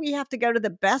 Why do we have to go to the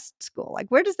best school? Like,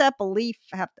 where does that belief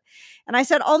have to? And I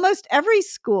said, almost every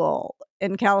school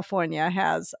in California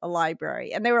has a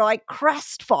library. And they were like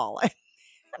crestfallen.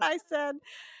 And I said,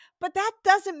 but that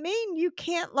doesn't mean you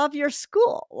can't love your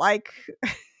school. Like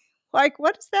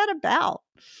what is that about?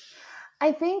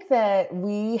 I think that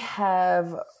we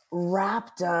have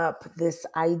wrapped up this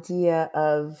idea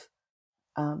of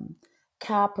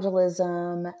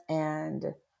capitalism and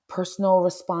personal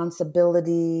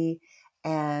responsibility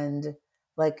and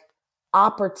like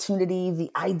opportunity, the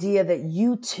idea that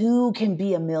you too can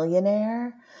be a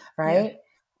millionaire, Yeah. right?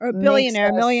 Or a Makes billionaire.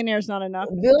 us Millionaire is not enough.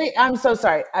 really, I'm so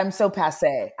sorry. I'm so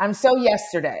passe. I'm so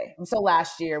yesterday. I'm so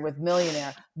last year with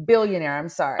millionaire, billionaire. I'm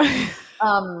sorry.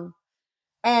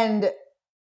 And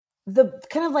the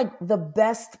kind of like the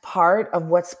best part of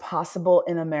what's possible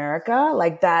in America,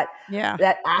 like that Yeah.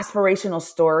 aspirational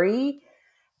story,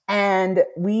 and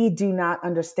we do not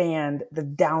understand the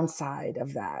downside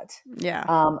of that. Yeah.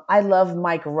 I love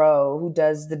Mike Rowe, who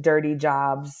does the Dirty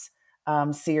Jobs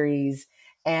series,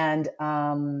 and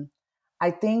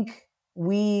I think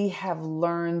we have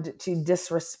learned to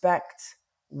disrespect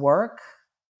work,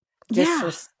 Yeah.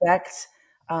 disrespect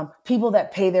people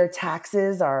that pay their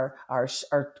taxes are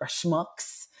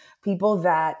schmucks. People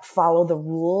that follow the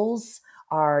rules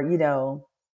are, you know,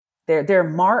 they're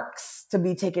marks to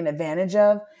be taken advantage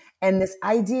of. And this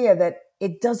idea that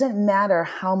it doesn't matter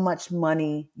how much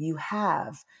money you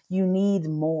have, you need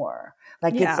more.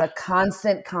 Like it's Yeah. a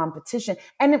constant competition.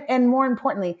 And more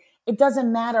importantly, it doesn't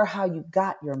matter how you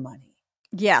got your money,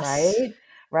 Yes. right?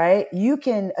 Right? You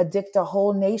can addict a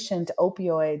whole nation to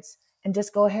opioids and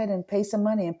just go ahead and pay some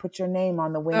money and put your name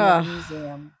on the wing of a Ugh.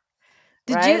 museum,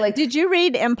 Did right? you Like did you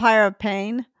read Empire of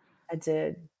Pain? I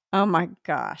did. Oh my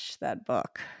gosh, that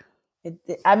book.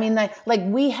 I mean, like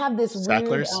we have this weird,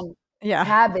 Sacklers. Yeah.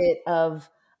 habit of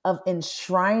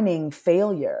enshrining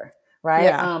failure, right?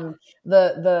 Yeah.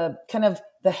 The kind of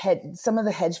some of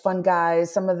the hedge fund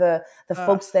guys, some of the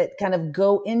folks that kind of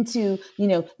go into,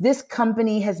 this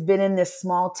company has been in this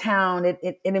small town.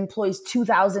 It employs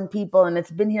 2,000 people and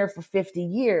it's been here for 50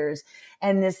 years.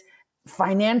 And this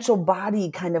financial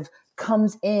body kind of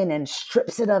comes in and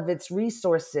strips it of its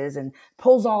resources and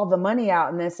pulls all the money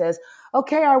out and then says,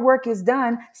 okay, our work is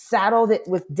done, saddled it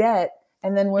with debt.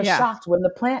 And then we're Yeah. shocked when the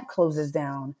plant closes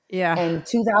down Yeah. and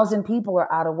 2,000 people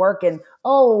are out of work. And,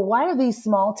 oh, why are these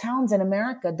small towns in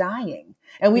America dying?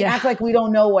 And we Yeah. act like we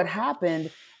don't know what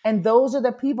happened. And those are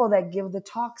the people that give the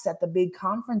talks at the big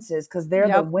conferences because they're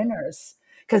the Yep. winners,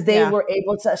 because they Yeah. were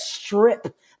able to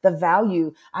strip the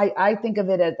value. I think of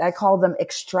it as, I call them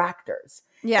extractors.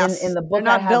 Yes. In the They're book,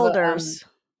 not builders.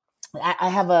 I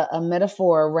have a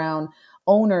metaphor around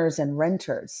owners and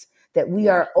renters, that we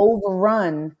Yeah. are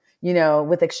overrun,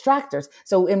 with extractors.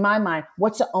 So in my mind,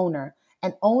 what's an owner?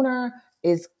 An owner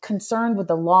is concerned with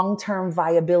the long-term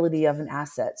viability of an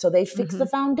asset. So they fix the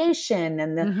foundation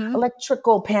and the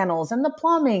electrical panels and the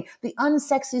plumbing, the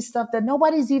unsexy stuff that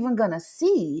nobody's even going to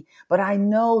see. But I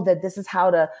know that this is how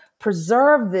to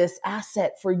preserve this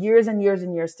asset for years and years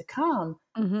and years to come.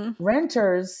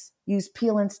 Renters use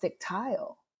peel and stick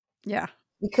tile. Yeah.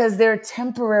 Because they're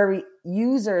temporary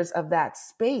users of that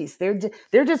space. They're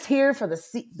just here for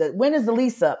when is the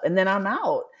lease up, and then I'm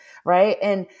out, right?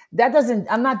 And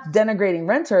I'm not denigrating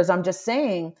renters. I'm just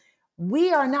saying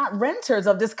we are not renters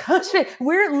of this country.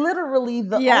 We're literally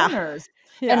the owners,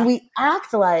 and we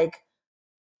act like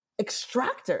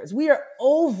extractors. We are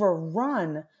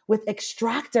overrun with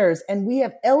extractors, and we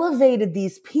have elevated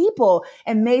these people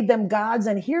and made them gods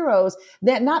and heroes,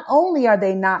 that not only are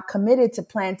they not committed to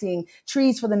planting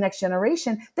trees for the next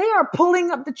generation, they are pulling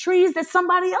up the trees that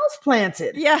somebody else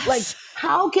planted. Yes. Like,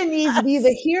 how can these be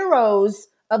the heroes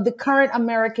of the current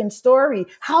American story?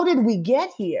 How did we get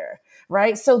here?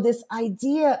 Right? So this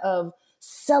idea of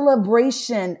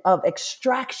celebration of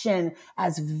extraction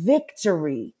as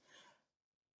victory,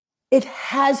 it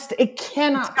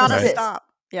cannot persist. Stop.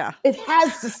 Yeah. It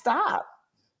has to stop.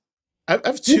 I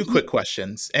have two quick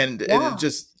questions, and Yeah.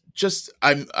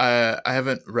 I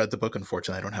haven't read the book,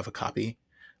 unfortunately. I don't have a copy.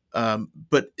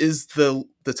 But is the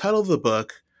title of the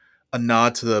book a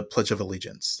nod to the Pledge of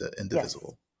Allegiance, the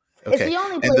Indivisible? Yes. Okay. It's the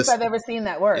only place I've ever seen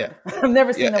that word. Yeah. I've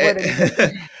never seen the word in the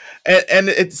book.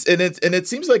 And it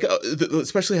seems like,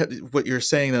 especially what you're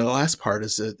saying in the last part,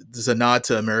 is a nod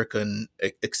to American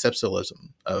exceptionalism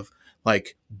of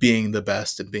like being the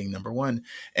best and being number one.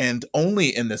 And only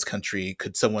in this country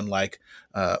could someone like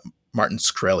Martin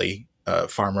Shkreli,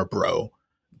 Farmer Bro,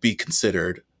 be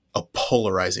considered a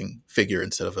polarizing figure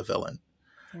instead of a villain.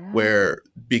 Yeah. Where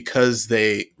because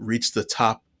they reached the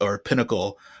top or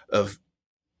pinnacle of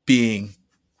being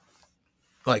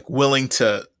like willing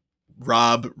to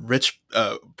rob rich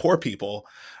poor people,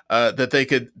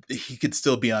 that he could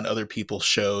still be on other people's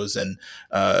shows and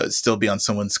still be on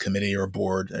someone's committee or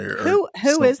board or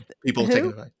who is people who? taking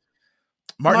advice.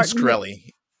 Martin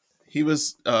Shkreli. He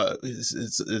was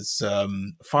it's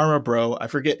Pharma Bro. I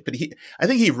forget, but I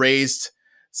think he raised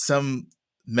some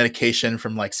medication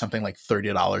from like something like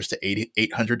 $30 to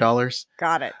 $800.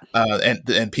 Got it.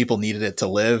 And people needed it to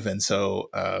live, and so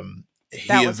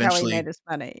that was how he made his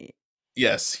money.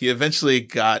 Yes, he eventually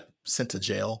got sent to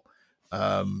jail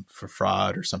for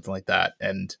fraud or something like that.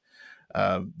 And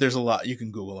there's a lot, you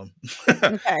can Google him,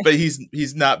 Okay. but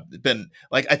he's not been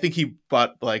like, I think he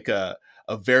bought like a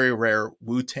very rare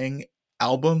Wu-Tang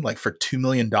album like for $2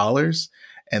 million,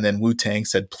 and then Wu-Tang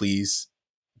said, "Please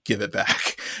give it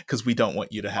back because we don't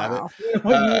want you to have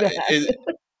it."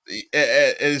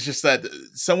 It's just that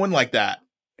someone like that,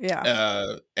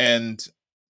 and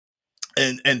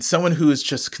someone who is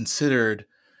just considered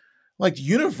like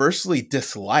universally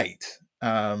disliked,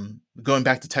 going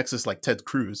back to Texas, like Ted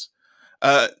Cruz,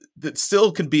 that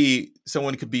still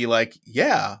someone could be like,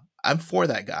 yeah, I'm for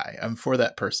that guy, I'm for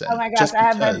that person. Oh my gosh, I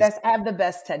have the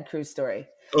best Ted Cruz story.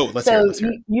 Oh, let's hear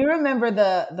it. You remember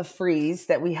the freeze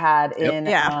that we had in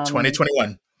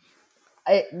 2021?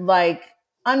 Like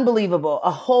unbelievable. A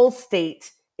whole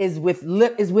state is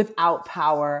without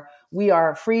power. We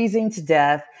are freezing to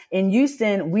death. In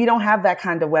Houston, we don't have that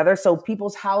kind of weather. So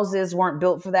people's houses weren't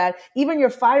built for that. Even your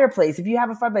fireplace, if you have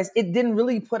a fireplace, it didn't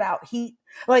really put out heat.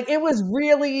 Like it was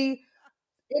really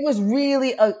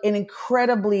an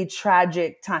incredibly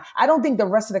tragic time. I don't think the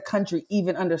rest of the country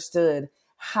even understood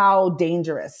how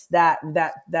dangerous that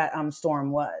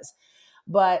storm was.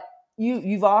 But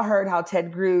you've all heard how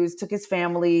Ted Cruz took his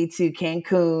family to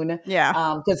Cancun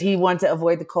because he wanted to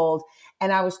avoid the cold.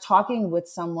 And I was talking with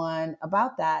someone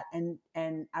about that, and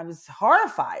I was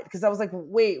horrified because I was like,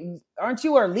 wait, aren't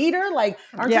you our leader? Like,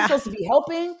 aren't you supposed to be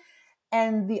helping?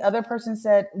 And the other person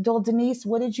said, well, Denise,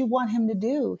 what did you want him to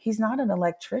do? He's not an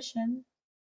electrician.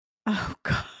 Oh,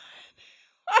 God.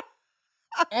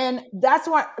 And that's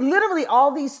why literally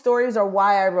all these stories are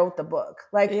why I wrote the book.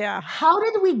 Like, how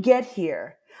did we get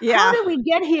here? How did we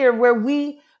get here where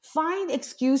we find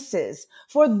excuses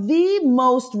for the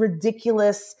most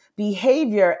ridiculous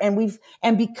behavior?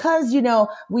 And because,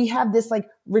 we have this like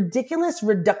ridiculous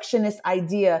reductionist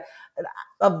idea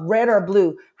of red or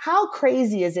blue, how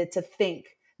crazy is it to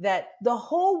think that the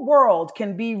whole world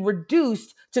can be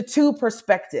reduced to two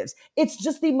perspectives? It's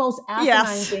just the most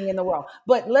asinine thing in the world.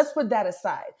 But let's put that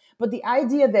aside. But the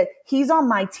idea that he's on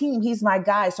my team, he's my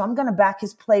guy, so I'm going to back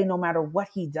his play no matter what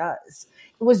he does,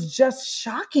 it was just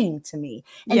shocking to me.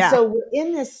 And so we're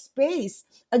in this space,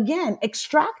 again,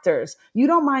 extractors. You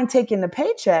don't mind taking the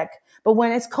paycheck, but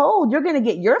when it's cold, you're going to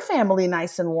get your family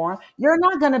nice and warm. You're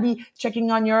not going to be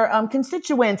checking on your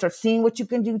constituents or seeing what you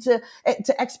can do to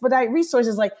expedite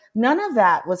resources. Like, none of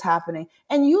that was happening.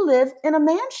 And you live in a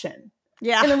mansion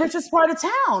in the richest part of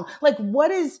town. Like,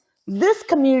 what is this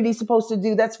community supposed to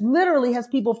do that's literally has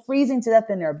people freezing to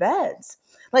death in their beds?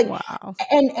 Like,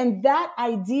 and that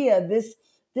idea, this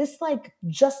like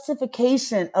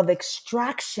justification of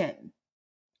extraction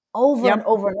over and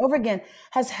over and over again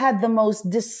has had the most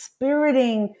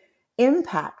dispiriting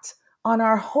impact on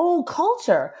our whole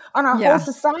culture, on our whole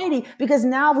society, because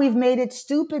now we've made it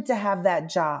stupid to have that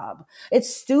job.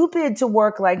 It's stupid to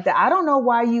work like that. I don't know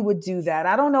why you would do that.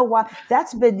 I don't know why.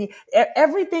 That's beneath,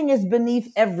 everything is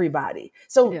beneath everybody.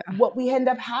 So what we end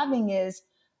up having is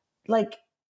like,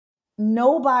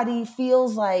 nobody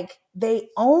feels like they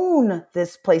own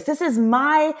this place. This is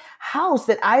my house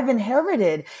that I've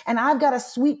inherited, and I've got to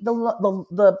sweep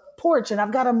the porch, and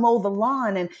I've got to mow the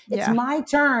lawn, and it's my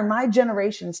turn, my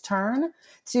generation's turn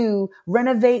to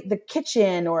renovate the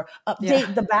kitchen or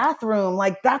update the bathroom.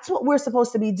 Like, that's what we're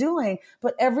supposed to be doing.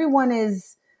 But everyone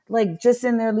is like just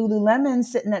in their Lululemon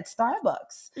sitting at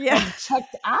Starbucks, like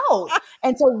checked out.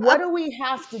 And so what do we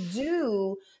have to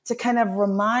do to kind of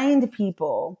remind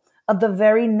people of the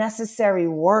very necessary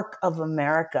work of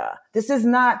America? This is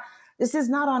not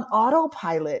on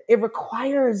autopilot. It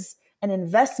requires an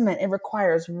investment. It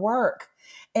requires work.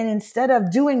 And instead of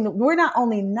we're not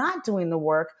only not doing the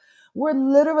work, we're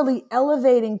literally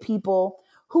elevating people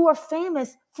who are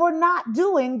famous for not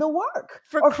doing the work,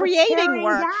 for or creating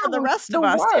work for the rest of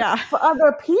us, for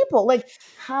other people. Like,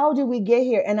 how do we get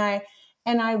here? And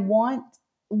I want,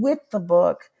 with the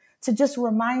book, to just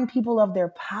remind people of their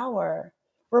power.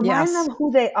 Remind them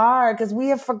who they are, because we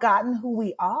have forgotten who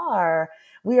we are.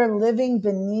 We are living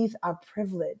beneath our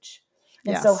privilege.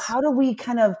 And so how do we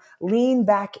kind of lean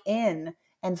back in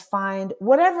and find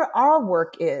whatever our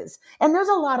work is? And there's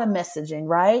a lot of messaging,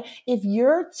 right? If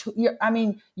you're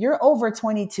over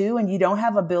 22 and you don't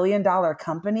have $1 billion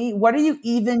company, what are you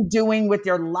even doing with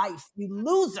your life, you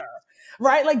loser?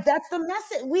 Right? Like, that's the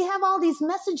message. We have all these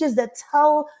messages that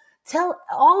tell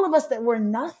all of us that we're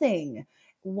nothing.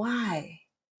 Why?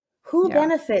 Who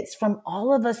benefits from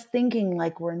all of us thinking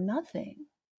like we're nothing?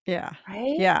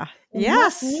 Right? It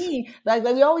must mean, like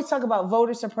we always talk about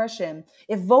voter suppression.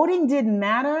 If voting didn't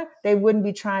matter, they wouldn't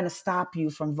be trying to stop you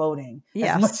from voting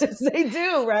as much as they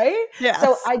do, right?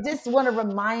 So I just want to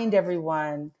remind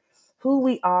everyone who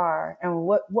we are and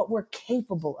what we're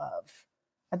capable of.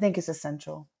 I think it's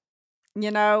essential.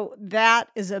 That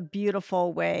is a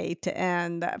beautiful way to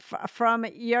end, from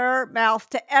your mouth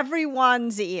to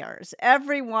everyone's ears,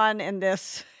 everyone in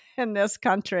this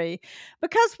country,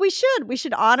 because we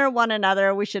should honor one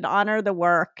another. We should honor the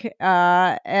work,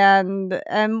 and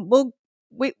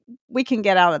we can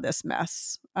get out of this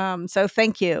mess. So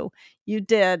thank you. You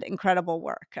did incredible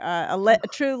work, a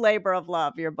true labor of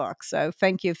love, your book. So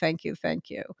thank you, thank you, thank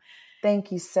you.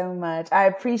 Thank you so much. I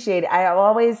appreciate it. I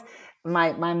always,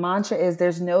 my mantra is,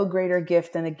 there's no greater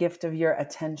gift than a gift of your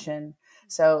attention.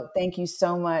 So thank you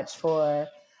so much for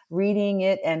reading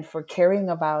it and for caring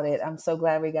about it. I'm so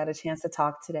glad we got a chance to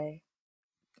talk today.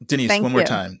 Denise, one more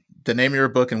time, the name of your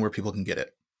book and where people can get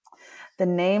it. The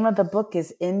name of the book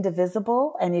is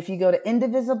Indivisible. And if you go to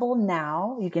Indivisible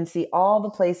now, you can see all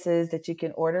the places that you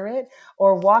can order it,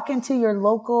 or walk into your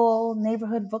local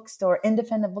neighborhood bookstore,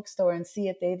 independent bookstore, and see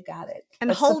if they've got it. And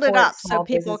hold it up so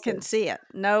people can see it,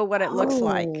 know what it looks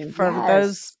like for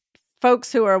those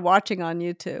folks who are watching on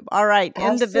YouTube. All right,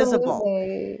 Indivisible.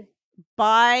 Absolutely.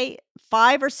 Buy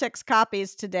 5 or 6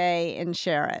 copies today and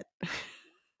share it.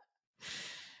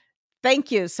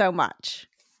 Thank you so much.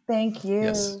 Thank you.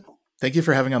 Yes. Thank you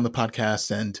for having on the podcast.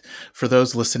 And for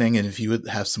those listening, and if you would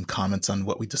have some comments on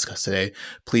what we discussed today,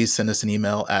 please send us an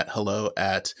email at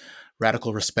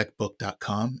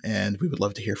hello@radicalrespectbook.com, and we would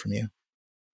love to hear from you.